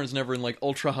because the porn's never in like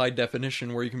ultra high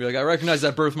definition where you can be like, I recognize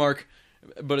that birthmark,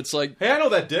 but it's like, Hey, I know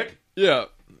that dick. yeah,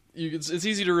 it's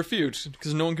easy to refute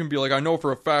because no one can be like, I know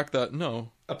for a fact that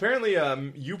no. Apparently,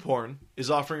 YouPorn is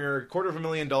offering her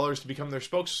 $250,000 to become their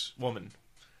spokeswoman.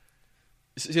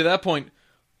 See, at that point,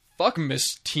 fuck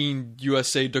Miss Teen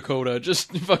USA Dakota,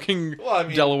 just fucking Well, I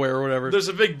mean, Delaware or whatever. There's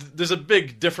a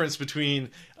big difference between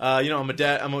I'm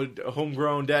a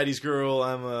homegrown daddy's girl.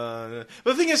 But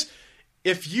the thing is,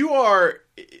 if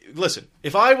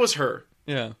I was her,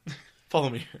 Yeah. follow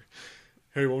me here.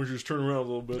 Hey, why don't you just turn around a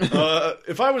little bit?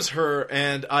 If I was her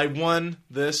and I won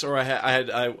this, or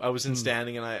I was in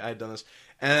standing and I had done this,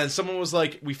 and someone was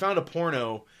like, "We found a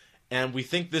porno, and we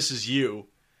think this is you."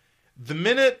 The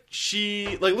minute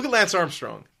she look at Lance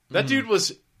Armstrong. That dude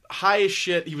was high as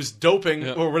shit. He was doping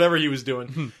or whatever he was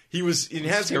doing. He was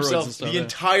enhancing Steroids himself and stuff, the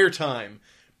entire time.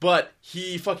 But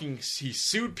he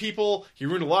sued people. He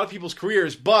ruined a lot of people's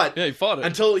careers. But Yeah, he fought it.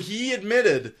 until he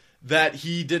admitted that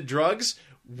he did drugs,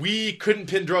 we couldn't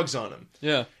pin drugs on him.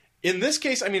 Yeah. In this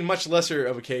case, I mean, much lesser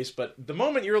of a case, but the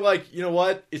moment you're like, you know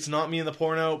what, it's not me in the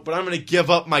porno, but I'm going to give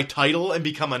up my title and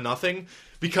become a nothing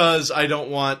because I don't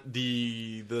want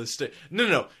the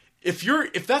No.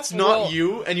 If that's not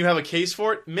you and you have a case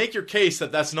for it, make your case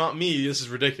that that's not me. This is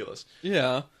ridiculous.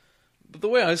 Yeah. But the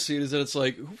way I see it is that it's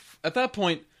like, at that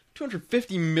point,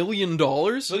 $250 million?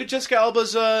 Look at Jessica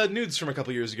Alba's nudes from a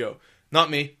couple years ago. Not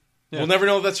me. Yeah. We'll never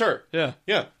know if that's her. Yeah.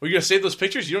 Yeah. We're going to save those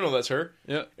pictures? You don't know that's her.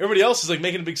 Yeah. Everybody else is like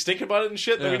making a big stink about it and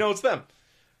shit, then Yeah. we know it's them.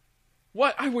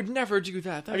 What? I would never do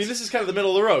that. I mean, this is kind of the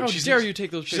middle of the road. How dare you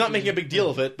take those She's not pictures making a big deal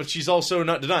of it, but she's also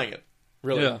not denying it.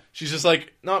 Really. Yeah. She's just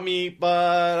like, not me,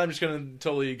 but I'm just going to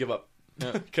totally give up.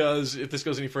 Yeah. Because if this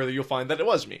goes any further, you'll find that it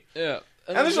was me. Yeah.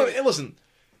 And there's no... Listen,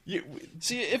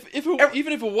 See,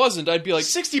 even if it wasn't, I'd be like...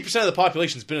 60% of the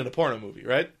population's been in a porno movie,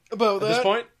 right? About At this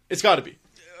point, it's got to be.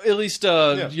 At least,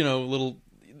 little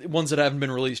ones that haven't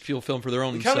been released feel film for their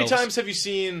own How many selves. times have you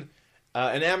seen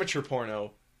an amateur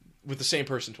porno with the same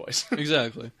person twice?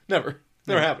 Exactly. Never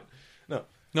happened. No.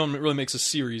 No one really makes a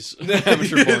series of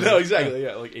amateur porn. No, exactly.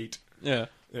 Yeah, like 8. Yeah.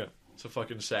 Yeah. It's a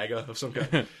fucking saga of some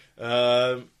kind.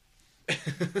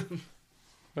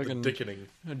 Fucking Dickening.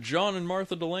 John and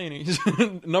Martha Delaney.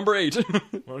 Number 8. Why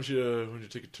don't you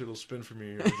take a little spin for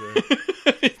me,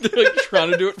 RJ? They're like trying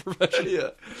to do it professionally. Yeah.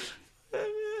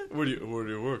 Where do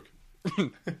you work?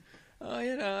 Oh,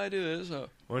 I do this. Why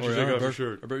don't you take off your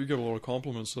shirt? I bet you get a lot of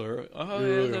compliments there. You're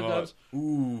really hot.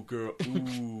 Ooh, girl.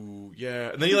 Ooh, yeah.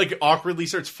 And then he like awkwardly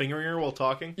starts fingering her while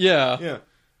talking. Yeah. Yeah.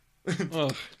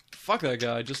 Ugh, fuck that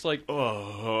guy. Just like...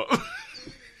 Oh.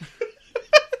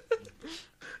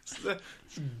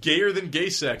 It's gayer than gay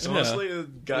sex, honestly. Yeah. The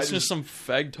guy It's just some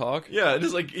fag talk. Yeah, it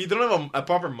is like they don't have a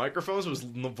proper microphone, so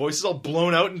the voice is all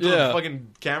blown out into the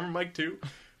fucking camera mic too.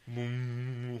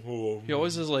 He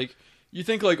always is like, you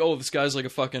think like, oh, this guy's like a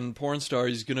fucking porn star.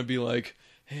 He's gonna be like,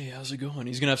 hey, how's it going?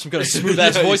 He's gonna have some kind of smooth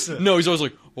ass voice. No, he's always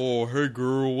like, oh, hey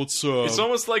girl, what's up? It's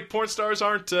almost like porn stars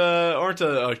aren't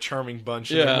a charming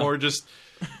bunch. Yeah. They're more just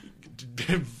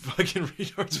fucking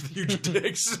retards with huge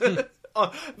dicks.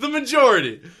 The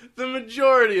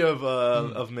majority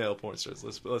of male porn stars.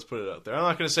 Let's put it out there. I'm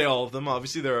not going to say all of them.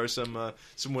 Obviously, there are some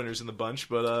winners in the bunch,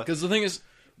 but because the thing is,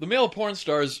 the male porn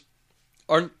stars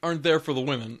aren't there for the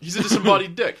women. he's a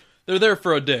disembodied dick. They're there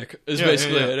for a dick. Is Yeah,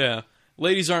 basically yeah, yeah. it. Yeah,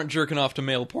 ladies aren't jerking off to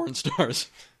male porn stars,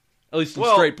 at least in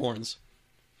Well- straight porns.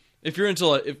 If you're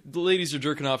into if the ladies are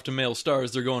jerking off to male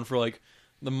stars, they're going for like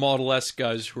the Model-esque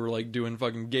guys who are like doing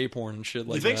fucking gay porn and shit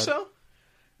like that. You think so?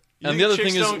 You And think the other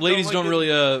chicks thing is, don't ladies like don't really,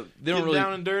 they don't getting really.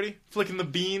 down and dirty, flicking the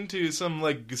bean to some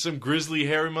grizzly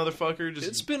hairy motherfucker. Just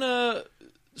It's been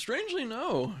strangely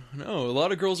no. A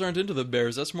lot of girls aren't into the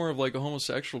bears. That's more of like a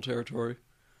homosexual territory.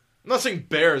 I'm not saying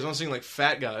bears. I'm not saying like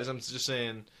fat guys. I'm just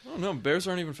saying Oh no, bears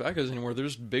aren't even fat guys anymore. They're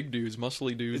just big dudes,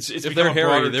 muscly dudes. it's if become they're a hairy,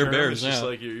 broader they're term. bears. It's Yeah, just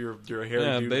like you're a hairy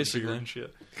Yeah, dude basically. with bigger and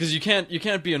shit. because you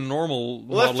can't be a normal.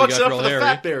 Well, that model fucks guy it up for all for the hairy.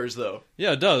 fat bears though.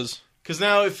 Yeah, it does. Because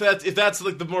now if that's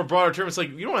like the more broader term, it's like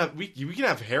you don't have we can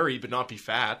have hairy but not be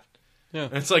fat. Yeah.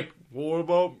 And it's like, well,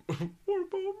 what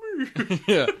about me?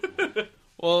 Yeah.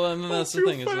 Well, and then that's I the feel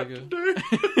thing. It's fat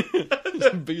like today.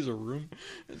 as big as a room.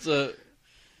 It's a...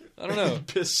 I don't know.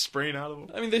 Piss spraying out of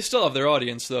them. I mean, they still have their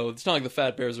audience, though. It's not like the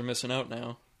fat bears are missing out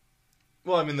now.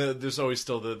 Well, I mean, there's always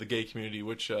still the gay community,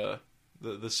 which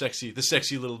the sexy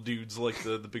little dudes like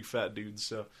the big fat dudes.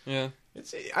 So Yeah.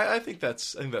 I think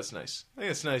that's nice. I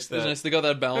think it's nice that It's nice they got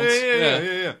that balance.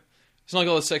 yeah. It's not like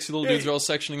all the sexy little Yeah. dudes are all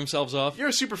sectioning themselves off. You're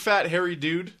a super fat hairy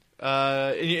dude,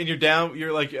 and you're down.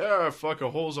 You're like, oh, fuck,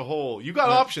 a hole's a hole. You got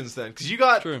Yeah. options then, because you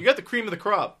got True. the cream of the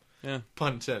crop. Yeah.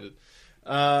 Pun intended.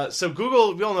 So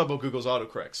Google, we all know about Google's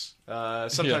autocorrects.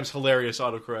 Sometimes hilarious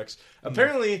autocorrects.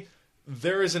 Apparently,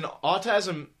 there is an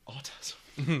autism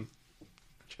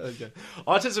Try that again.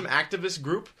 Autism activist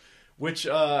group which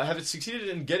have succeeded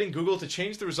in getting Google to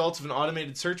change the results of an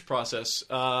automated search process.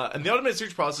 And the automated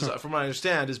search process, from what I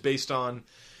understand, is based on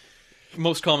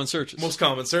Most common searches. most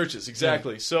common searches.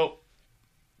 Exactly. So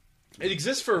it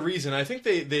exists for a reason. I think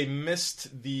they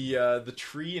missed the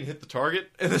tree and hit the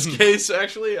target in this case,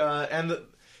 actually.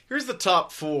 Here's the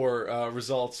top 4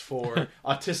 results for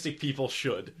autistic people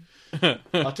should.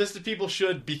 Autistic people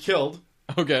should be killed.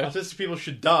 Okay. Autistic people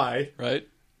should die. Right?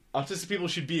 Autistic people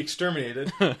should be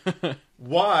exterminated.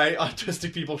 Why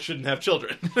autistic people shouldn't have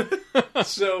children.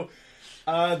 So,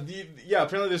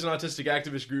 apparently there's an autistic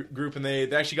activist group, and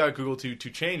they actually got Google to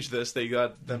change this. They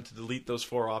got them to delete those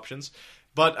 4 options.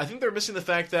 But I think they're missing the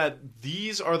fact that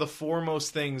these are the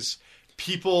foremost things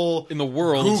people In the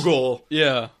world. Google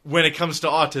Yeah. when it comes to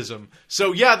autism.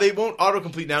 So yeah, they won't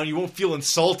autocomplete now, and you won't feel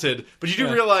insulted. But you do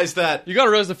Yeah. realize that You gotta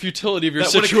realize the futility of your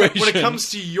that situation. when it comes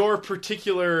to your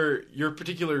particular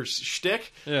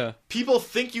shtick, Yeah. people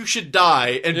think you should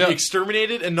die and Yeah. be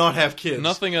exterminated and not have kids.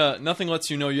 Nothing lets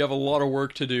you know you have a lot of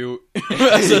work to do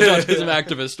as an autism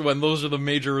activist when those are the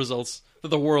major results that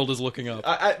the world is looking up.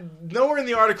 Nowhere in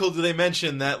the article do they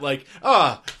mention that, like,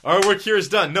 our work here is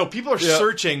done. No, people are Yeah.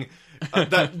 searching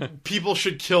that people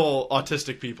should kill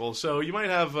autistic people. So you might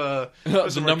have The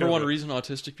some number work one over it. reason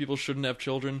autistic people shouldn't have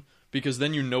children, because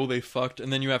then you know they fucked,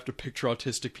 and then you have to picture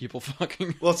autistic people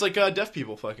fucking. Well, it's like deaf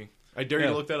people fucking. I dare you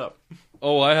Yeah. to look that up.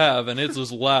 Oh, I have, and it's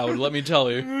as loud, let me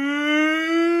tell you.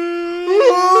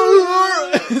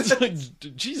 It's like,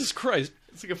 Jesus Christ.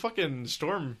 It's like a fucking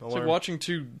storm It's like alarm. watching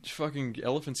 2 fucking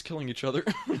elephants killing each other.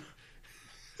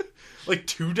 Like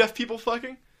 2 deaf people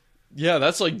fucking? Yeah,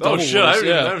 that's like Oh double shit! worse, I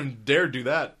yeah. don't dare do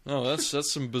that. Oh, that's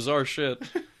some bizarre shit.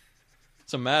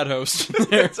 It's a madhouse.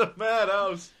 It's a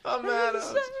madhouse. A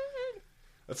madhouse.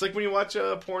 That's like when you watch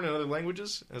porn in other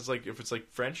languages. It's like if it's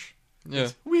like French. Yeah.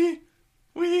 We.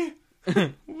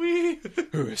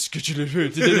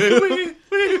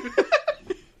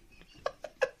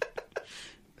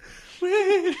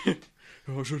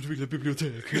 Oh, Aujourd'hui la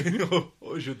bibliothèque.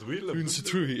 Aujourd'hui, Une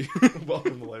citrouille.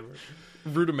 welcome to the library.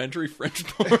 Rudimentary French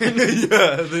porn.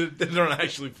 Yeah, they're not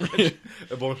actually French.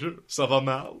 Bonjour, ça va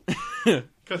mal?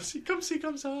 Comme si, comme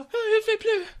ça. Il fait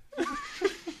plus.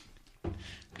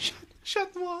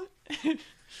 Chante-moi.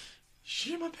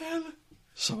 Je m'appelle.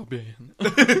 Ça va bien.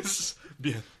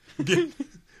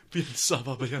 Bien, ça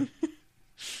va bien.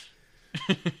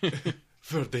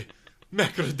 Verde,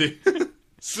 mercredi,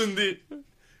 Sunday,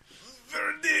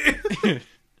 verde.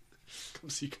 Comme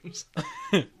si, comme ça.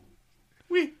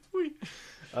 Oui.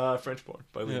 French porn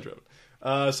by Lee Yeah.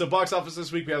 Drode. So box office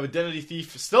this week we have Identity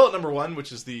Thief still at number 1,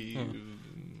 which is the.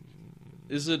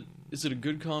 Is it a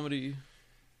good comedy?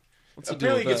 What's the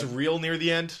Apparently it deal gets with that? real near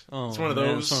the end. Oh, It's one of man,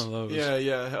 those. it's one of those.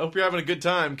 Yeah. I hope you're having a good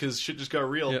time because shit just got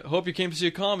real. Yeah, hope you came to see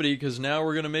a comedy, because now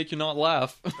we're gonna make you not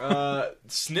laugh.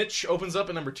 Snitch opens up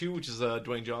at number 2, which is a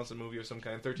Dwayne Johnson movie of some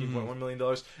kind, $13.1 million.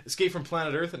 Escape from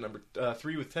Planet Earth at number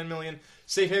 3 with $10 million.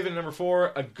 Safe Haven at number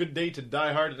 4. A Good Day to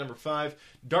Die Hard at number 5.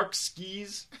 Dark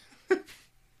Skis.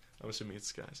 I'm assuming it's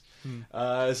Skies.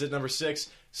 Is at number 6.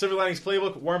 Silver Linings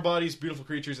Playbook, Warm Bodies, Beautiful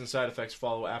Creatures, and Side Effects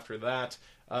follow after that.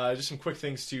 Just some quick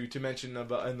things to mention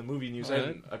about in the movie news.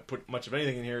 Alright. I put much of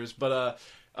anything in here, but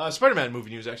Spider-Man movie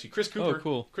news actually. Chris Cooper. Oh,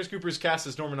 cool. Chris Cooper's cast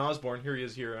as Norman Osborn. Here he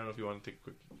is. Here, I don't know if you want to take a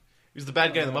quick. He was the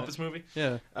bad guy in the Alright. Muppets movie.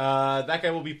 Yeah. That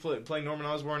guy will be playing Norman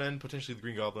Osborn and potentially the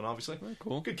Green Goblin, obviously. Very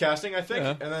cool. Good casting, I think.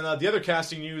 Yeah. And then the other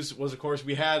casting news was, of course,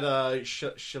 we had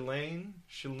Shalane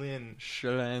Shalen.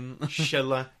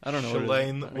 I don't know. Shalane what it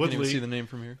is. I can't Woodley. even see the name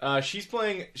from here.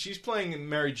 She's playing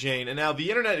Mary Jane, and now the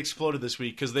internet exploded this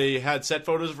week because they had set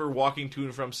photos of her walking to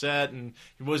and from set, and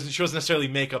she wasn't necessarily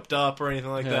make-upped up or anything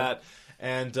like Yeah. that.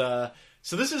 And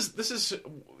so this is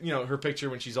her picture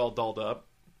when she's all dolled up.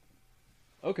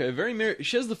 Okay,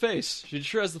 she has the face. She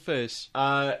sure has the face.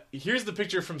 Here's the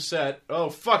picture from set. Oh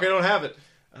fuck, I don't have it.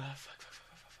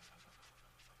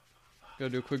 Gotta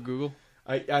do a quick Google.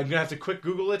 I'm gonna have to quick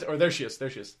Google it. Or there she is.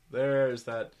 There's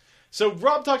that. So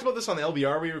Rob talked about this on the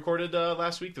LBR we recorded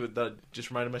last week. That just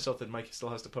reminded myself that Mike still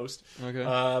has to post. Okay.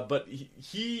 But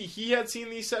he had seen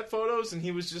these set photos and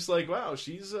he was just like, wow,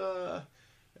 she's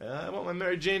I want my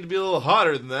Mary Jane to be a little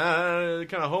hotter than that,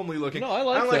 kind of homely looking. No, I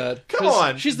like I'm that. Come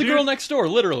on, she's the dude. girl next door,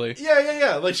 literally.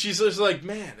 Yeah. Like she's just like,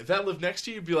 man, if that lived next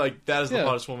to you, you'd be like, that is the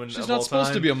hottest woman She's of not all supposed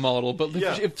time. to be a model, but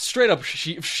if straight up,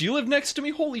 if she lived next to me,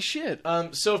 holy shit.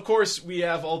 So of course we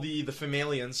have all the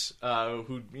Femalians,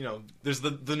 who there's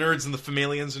the nerds and the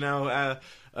Femalians now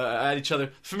at each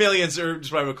other. Femalians are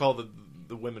just what I would call the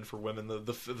women for women,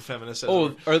 the feminists.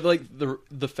 Oh, are like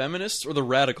the feminists or the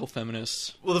radical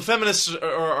feminists? Well, the feminists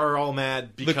are all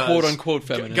mad because the quote-unquote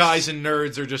feminists. Guys and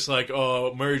nerds are just like,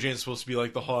 oh, Mary Jane's supposed to be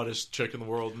like the hottest chick in the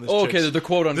world. And the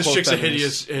quote-unquote this chick's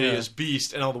feminists. a hideous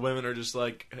beast, and all the women are just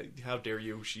like, how dare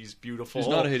you? She's beautiful. She's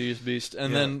not a hideous beast.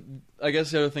 And then I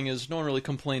guess the other thing is no one really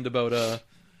complained about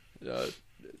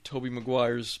Tobey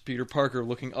Maguire's Peter Parker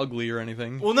looking ugly or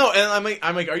anything. Well, no, and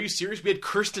I'm like, are you serious? We had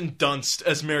Kirsten Dunst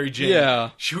as Mary Jane.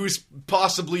 Yeah. She was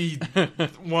possibly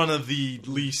one of the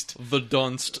least... The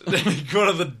Dunst. one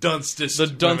of the dunstest The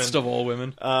Dunst women. of all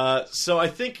women. So I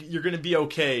think you're going to be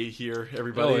okay here,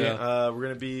 everybody. Oh, yeah.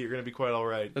 You're going to be quite all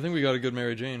right. I think we got a good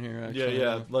Mary Jane here, actually.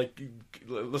 Yeah. Like,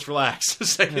 let's relax a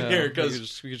second here,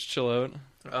 because... We could just chill out.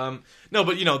 No,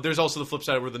 but, there's also the flip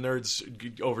side where the nerds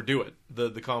overdo it.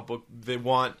 The comic book, they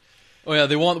want... Oh, yeah,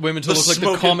 they want women to look like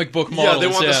the comic book models. Yeah, they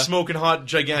want the smoking hot,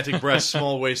 gigantic breast,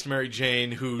 small waist Mary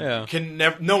Jane who can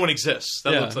never... No one exists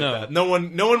that looks like that. No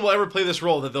one will ever play this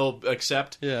role that they'll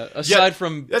accept. Yeah, aside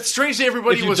from... That's strange that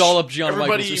everybody if you was... doll up John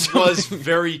everybody Michaels or was something.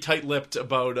 very tight-lipped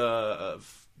about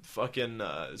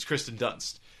it's Kristen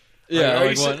Dunst. Yeah, are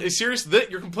you serious?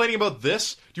 You're complaining about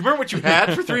this? Do you remember what you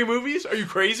had for 3 movies? Are you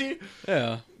crazy?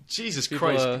 Yeah. Jesus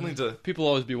Christ. People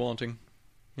always be wanting,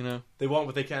 They want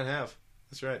what they can't have.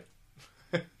 That's right.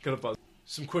 Gonna pause.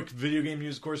 Some quick video game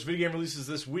news, of course. Video game releases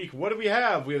this week. What do we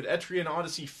have? We have Etrian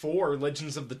Odyssey 4,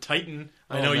 Legends of the Titan.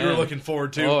 I know you're looking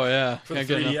forward to. Oh, yeah. For the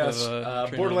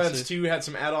 3DS. Borderlands 2 had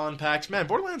some add-on packs. Man,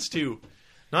 Borderlands 2,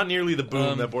 not nearly the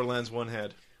boom that Borderlands 1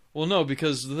 had. Well, no,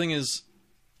 because the thing is,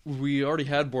 we already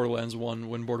had Borderlands 1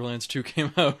 when Borderlands 2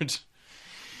 came out.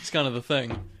 It's kind of the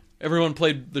thing. Everyone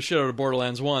played the shit out of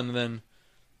Borderlands 1, and then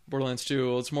Borderlands 2,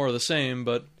 well, it's more of the same,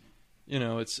 but,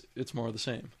 it's more of the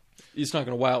same. He's not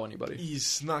going to wow anybody.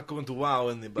 He's not going to wow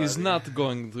anybody. He's not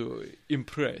going to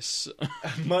impress.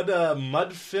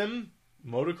 Mudfim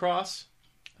Motocross.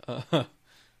 Right.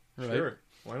 Sure,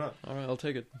 why not? All right, I'll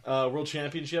take it. World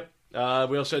Championship. We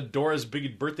also had Dora's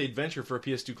Big Birthday Adventure for a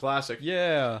PS2 Classic.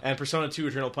 Yeah. And Persona 2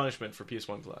 Eternal Punishment for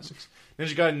PS1 Classics.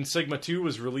 Ninja Gaiden Sigma 2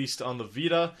 was released on the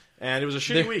Vita, and it was a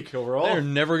shitty week overall. They're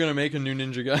never going to make a new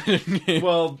Ninja Gaiden game.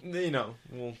 Well, they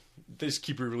just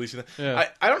keep re-releasing that.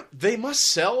 Yeah. They must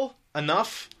sell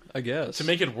enough, I guess, to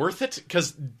make it worth it.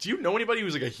 Because do you know anybody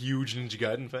who's like a huge Ninja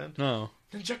Gaiden fan? No.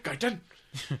 Ninja Gaiden.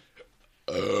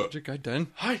 Ninja Gaiden.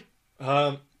 Hi.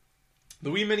 The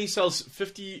Wii Mini sells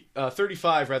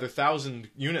 35,000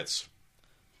 units.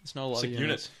 It's not a lot of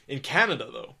units in Canada,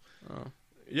 though. Oh.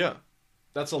 Yeah,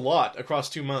 that's a lot across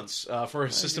 2 months for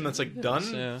a system that's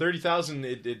done. Yeah. 30,000,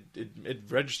 it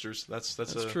registers. That's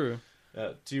true.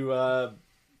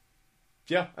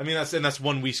 Yeah, I mean that's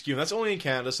one Wii SKU. And that's only in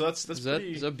Canada, so that's is that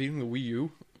beating the Wii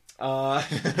U?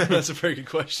 That's a very good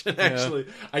question. Actually,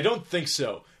 I don't think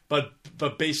so. But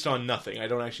based on nothing, I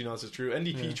don't actually know if it's true.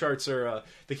 NDP charts are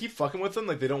they keep fucking with them.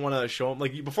 Like they don't want to show them.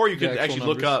 Like before, you could actually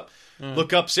look up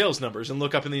sales numbers and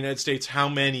look up in the United States how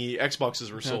many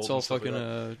Xboxes were sold. It's all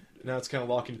fucking. Now it's kind of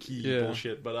lock and key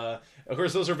bullshit. But of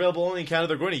course, those are available only in Canada.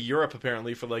 They're going to Europe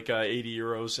apparently for like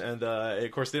 €80, and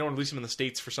of course they don't release them in the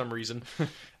States for some reason.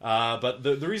 But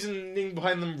the reasoning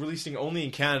behind them releasing only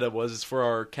in Canada was for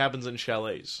our cabins and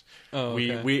chalets. Oh,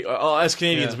 okay. We as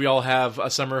Canadians, we all have a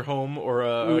summer home or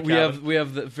a cabin. We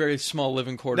have the very small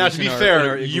living quarters. Now, to be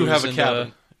fair, you have a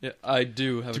cabin. Yeah, I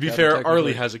do have. To be fair,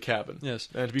 Arlie has a cabin. Yes,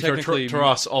 and to be fair,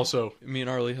 Taras also. Me and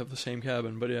Arlie have the same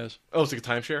cabin, but yes. Oh, it's like a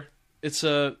timeshare.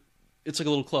 It's like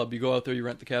a little club. You go out there, you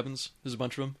rent the cabins. There's a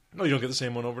bunch of them. No, you don't get the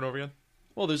same one over and over again?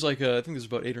 Well, there's I think there's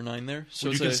about 8 or 9 there. So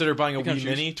would you consider buying a Wii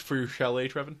Mini for your chalet,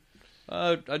 Trevin?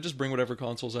 I'd just bring whatever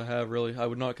consoles I have, really. I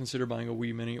would not consider buying a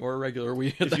Wii Mini or a regular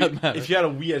Wii at that matter. If you had a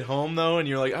Wii at home, though, and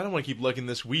you're like, I don't want to keep lugging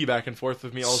this Wii back and forth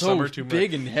with me all so summer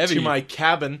big and heavy. to my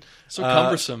cabin. So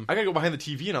cumbersome. I gotta go behind the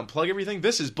TV and unplug everything.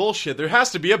 This is bullshit. There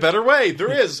has to be a better way.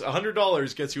 There is.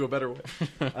 $100 gets you a better way.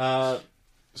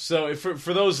 So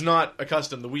for those not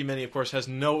accustomed, the Wii Mini, of course, has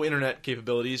no internet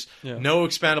capabilities, Yeah. no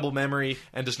expandable memory,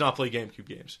 and does not play GameCube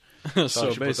games. I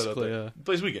So should put that out basically, there. It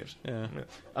plays Wii games.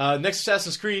 yeah. Next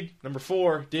Assassin's Creed, number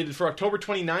 4, dated for October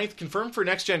 29th, confirmed for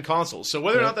next-gen consoles. So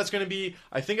whether or Yep. not that's going to be,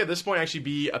 I think at this point, actually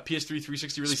be a PS3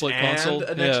 360 release Split and console,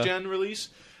 a next-gen release.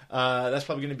 That's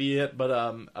probably going to be it. But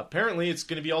apparently it's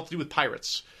going to be all to do with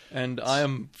pirates. And I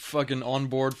am fucking on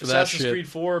board for that Assassin's shit. Creed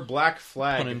 4, Black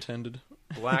Flag. Pun intended.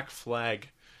 Black Flag.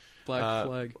 Black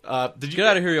flag. Did you Get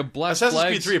out of here, you black Assassin's flags.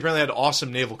 Creed 3 apparently had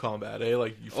awesome naval combat, eh?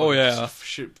 Like, you Oh, yeah.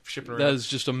 shipping around. That is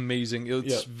just amazing. It's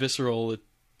Yeah. visceral. It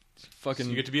fucking So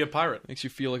you get to be a pirate. makes you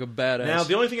feel like a badass. Now,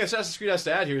 the only thing Assassin's Creed has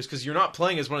to add here is because you're not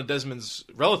playing as one of Desmond's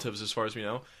relatives, as far as we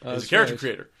know, as a That's character right.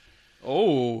 creator.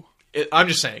 Oh, I'm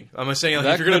just saying. I'm saying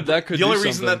That if you're gonna. that could the only do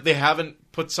reason something. that they haven't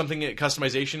put something in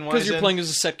customization wise, because you're playing as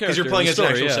a set character. because you're playing in as the an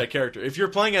story, actual yeah. set character. If you're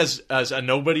playing as a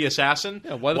nobody assassin,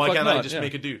 Yeah, why the fuck can't not? I just Yeah.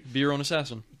 make a dude? Be your own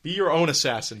assassin. Be your own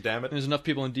assassin, damn it! There's enough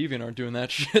people in DeviantArt doing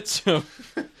that shit, so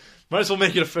Might as well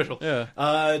make it official. yeah.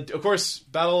 Of course,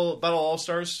 Battle All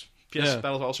Stars. PS Yeah.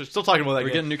 Battle All Stars. Still talking about that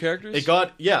We're game. getting new characters. We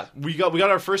got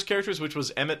our first characters, which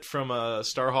was Emmett from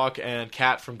Starhawk and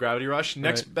Kat from Gravity Rush.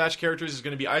 Next Right. batch characters is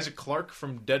going to be Isaac Clarke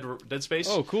from Dead Space.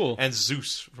 Oh, cool. And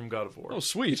Zeus from God of War. Oh,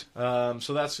 sweet.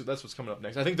 So that's what's coming up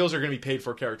next. I think those are going to be paid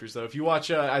for characters, though. If you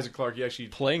watch Isaac Clarke, you actually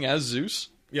Playing as Zeus.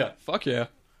 yeah. Fuck yeah.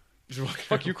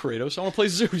 Fuck you, Kratos. I want to play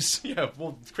Zeus. Yeah.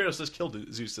 Well, Kratos does kill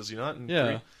Zeus, does he not? in Yeah.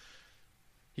 3?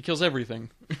 He kills everything.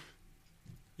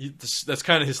 That's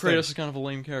kind of his thing. Kratos is kind of a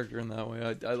lame character in that way.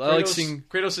 I like seeing.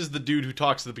 Kratos is the dude who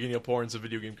talks at the beginning of porns of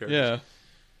video game characters.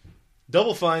 Yeah.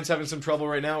 Double Fine's having some trouble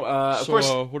right now. Of course,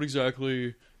 what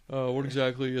exactly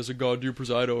as a god do you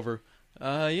preside over?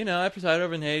 I preside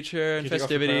over nature and Can you take off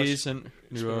your festivities and.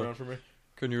 spin around for me.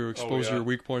 Can you expose yeah. your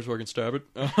weak points so I can stab it?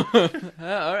 All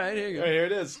right, here you go. Right, here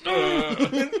it is.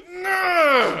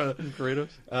 Kratos.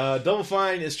 Double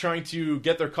Fine is trying to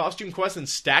get their Costume Quest and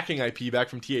stacking IP back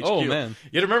from THQ. Oh, man.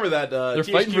 You got to remember that They're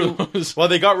THQ, fighting for those. While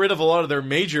they got rid of a lot of their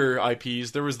major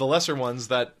IPs, there was the lesser ones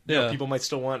that Yeah. people might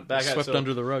still want back. Swept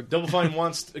under the rug. Double Fine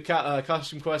wants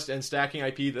Costume Quest and stacking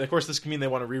IP. Of course, this can mean they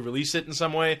want to re-release it in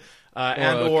some way,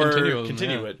 or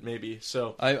continue yeah. it maybe.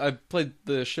 So I played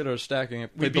the shit out of stacking. I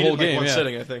we played beat the whole it in like game. one Yeah.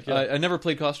 sitting, I think. Yeah. I never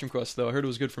played Costume Quest though. I heard it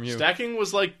was good from you. Stacking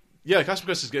was like. Yeah, Costume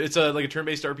Quest is good. It's like a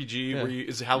turn-based RPG where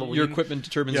it's Halloween. Your equipment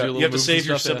determines your little you have to moves save and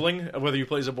your stuff, yeah. sibling, whether you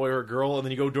play as a boy or a girl, and then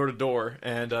you go door to door,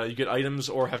 and you get items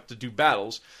or have to do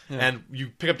battles. Yeah. And you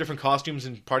pick up different costumes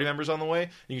and party members on the way,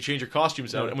 and you can change your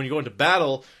costumes out. And when you go into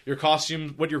battle,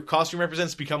 what your costume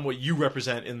represents become what you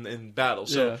represent in battle.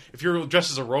 So Yeah. if you're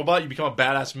dressed as a robot, you become a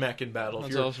badass mech in battle.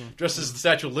 That's if you're awesome. dressed as the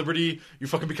Statue of Liberty, you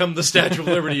fucking become the Statue of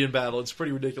Liberty in battle. It's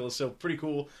pretty ridiculous. So pretty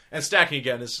cool. And stacking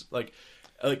again is like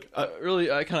really,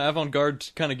 kind of avant-garde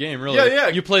kind of game. Really, Yeah.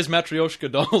 You play as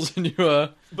Matryoshka dolls, and you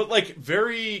but like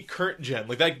very current gen.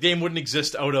 Like that game wouldn't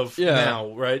exist out of Yeah.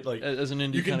 now, right? Like as an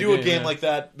indie. you can kinda do a game yeah. like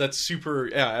that. That's super.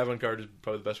 Yeah, avant-garde is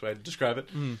probably the best way to describe it.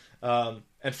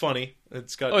 And funny.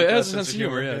 It's got. Oh, yeah, it got has a sense of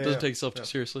humor. Yeah, it doesn't yeah. take itself too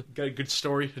seriously. Got a good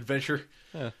story, adventure.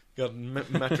 Yeah. Got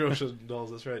Matryoshka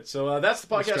dolls. That's right. So that's the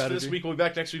podcast for this strategy. week. We'll be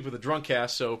back next week with a drunk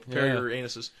cast. So prepare Yeah. your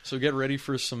anuses. So get ready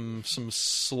for some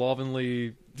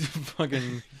slovenly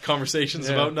fucking. Conversations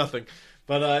Yeah. about nothing.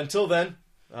 But until then.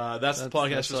 That's the podcast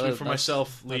that's, this week for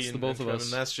myself, Lee, that's the and both of Trevin.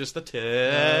 us. That's just the tip.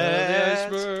 The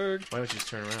iceberg. Why don't you just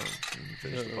turn around and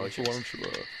finish the So podcast? why don't you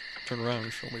turn around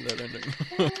and show me that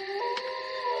ending?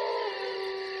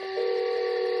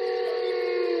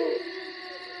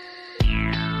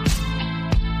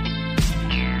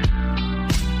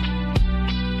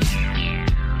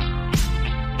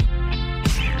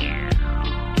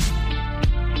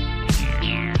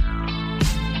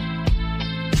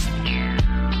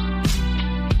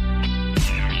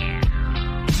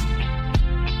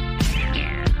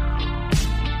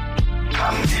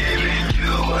 I'm giving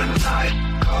you a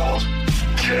night call.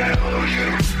 Tell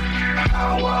you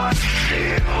how I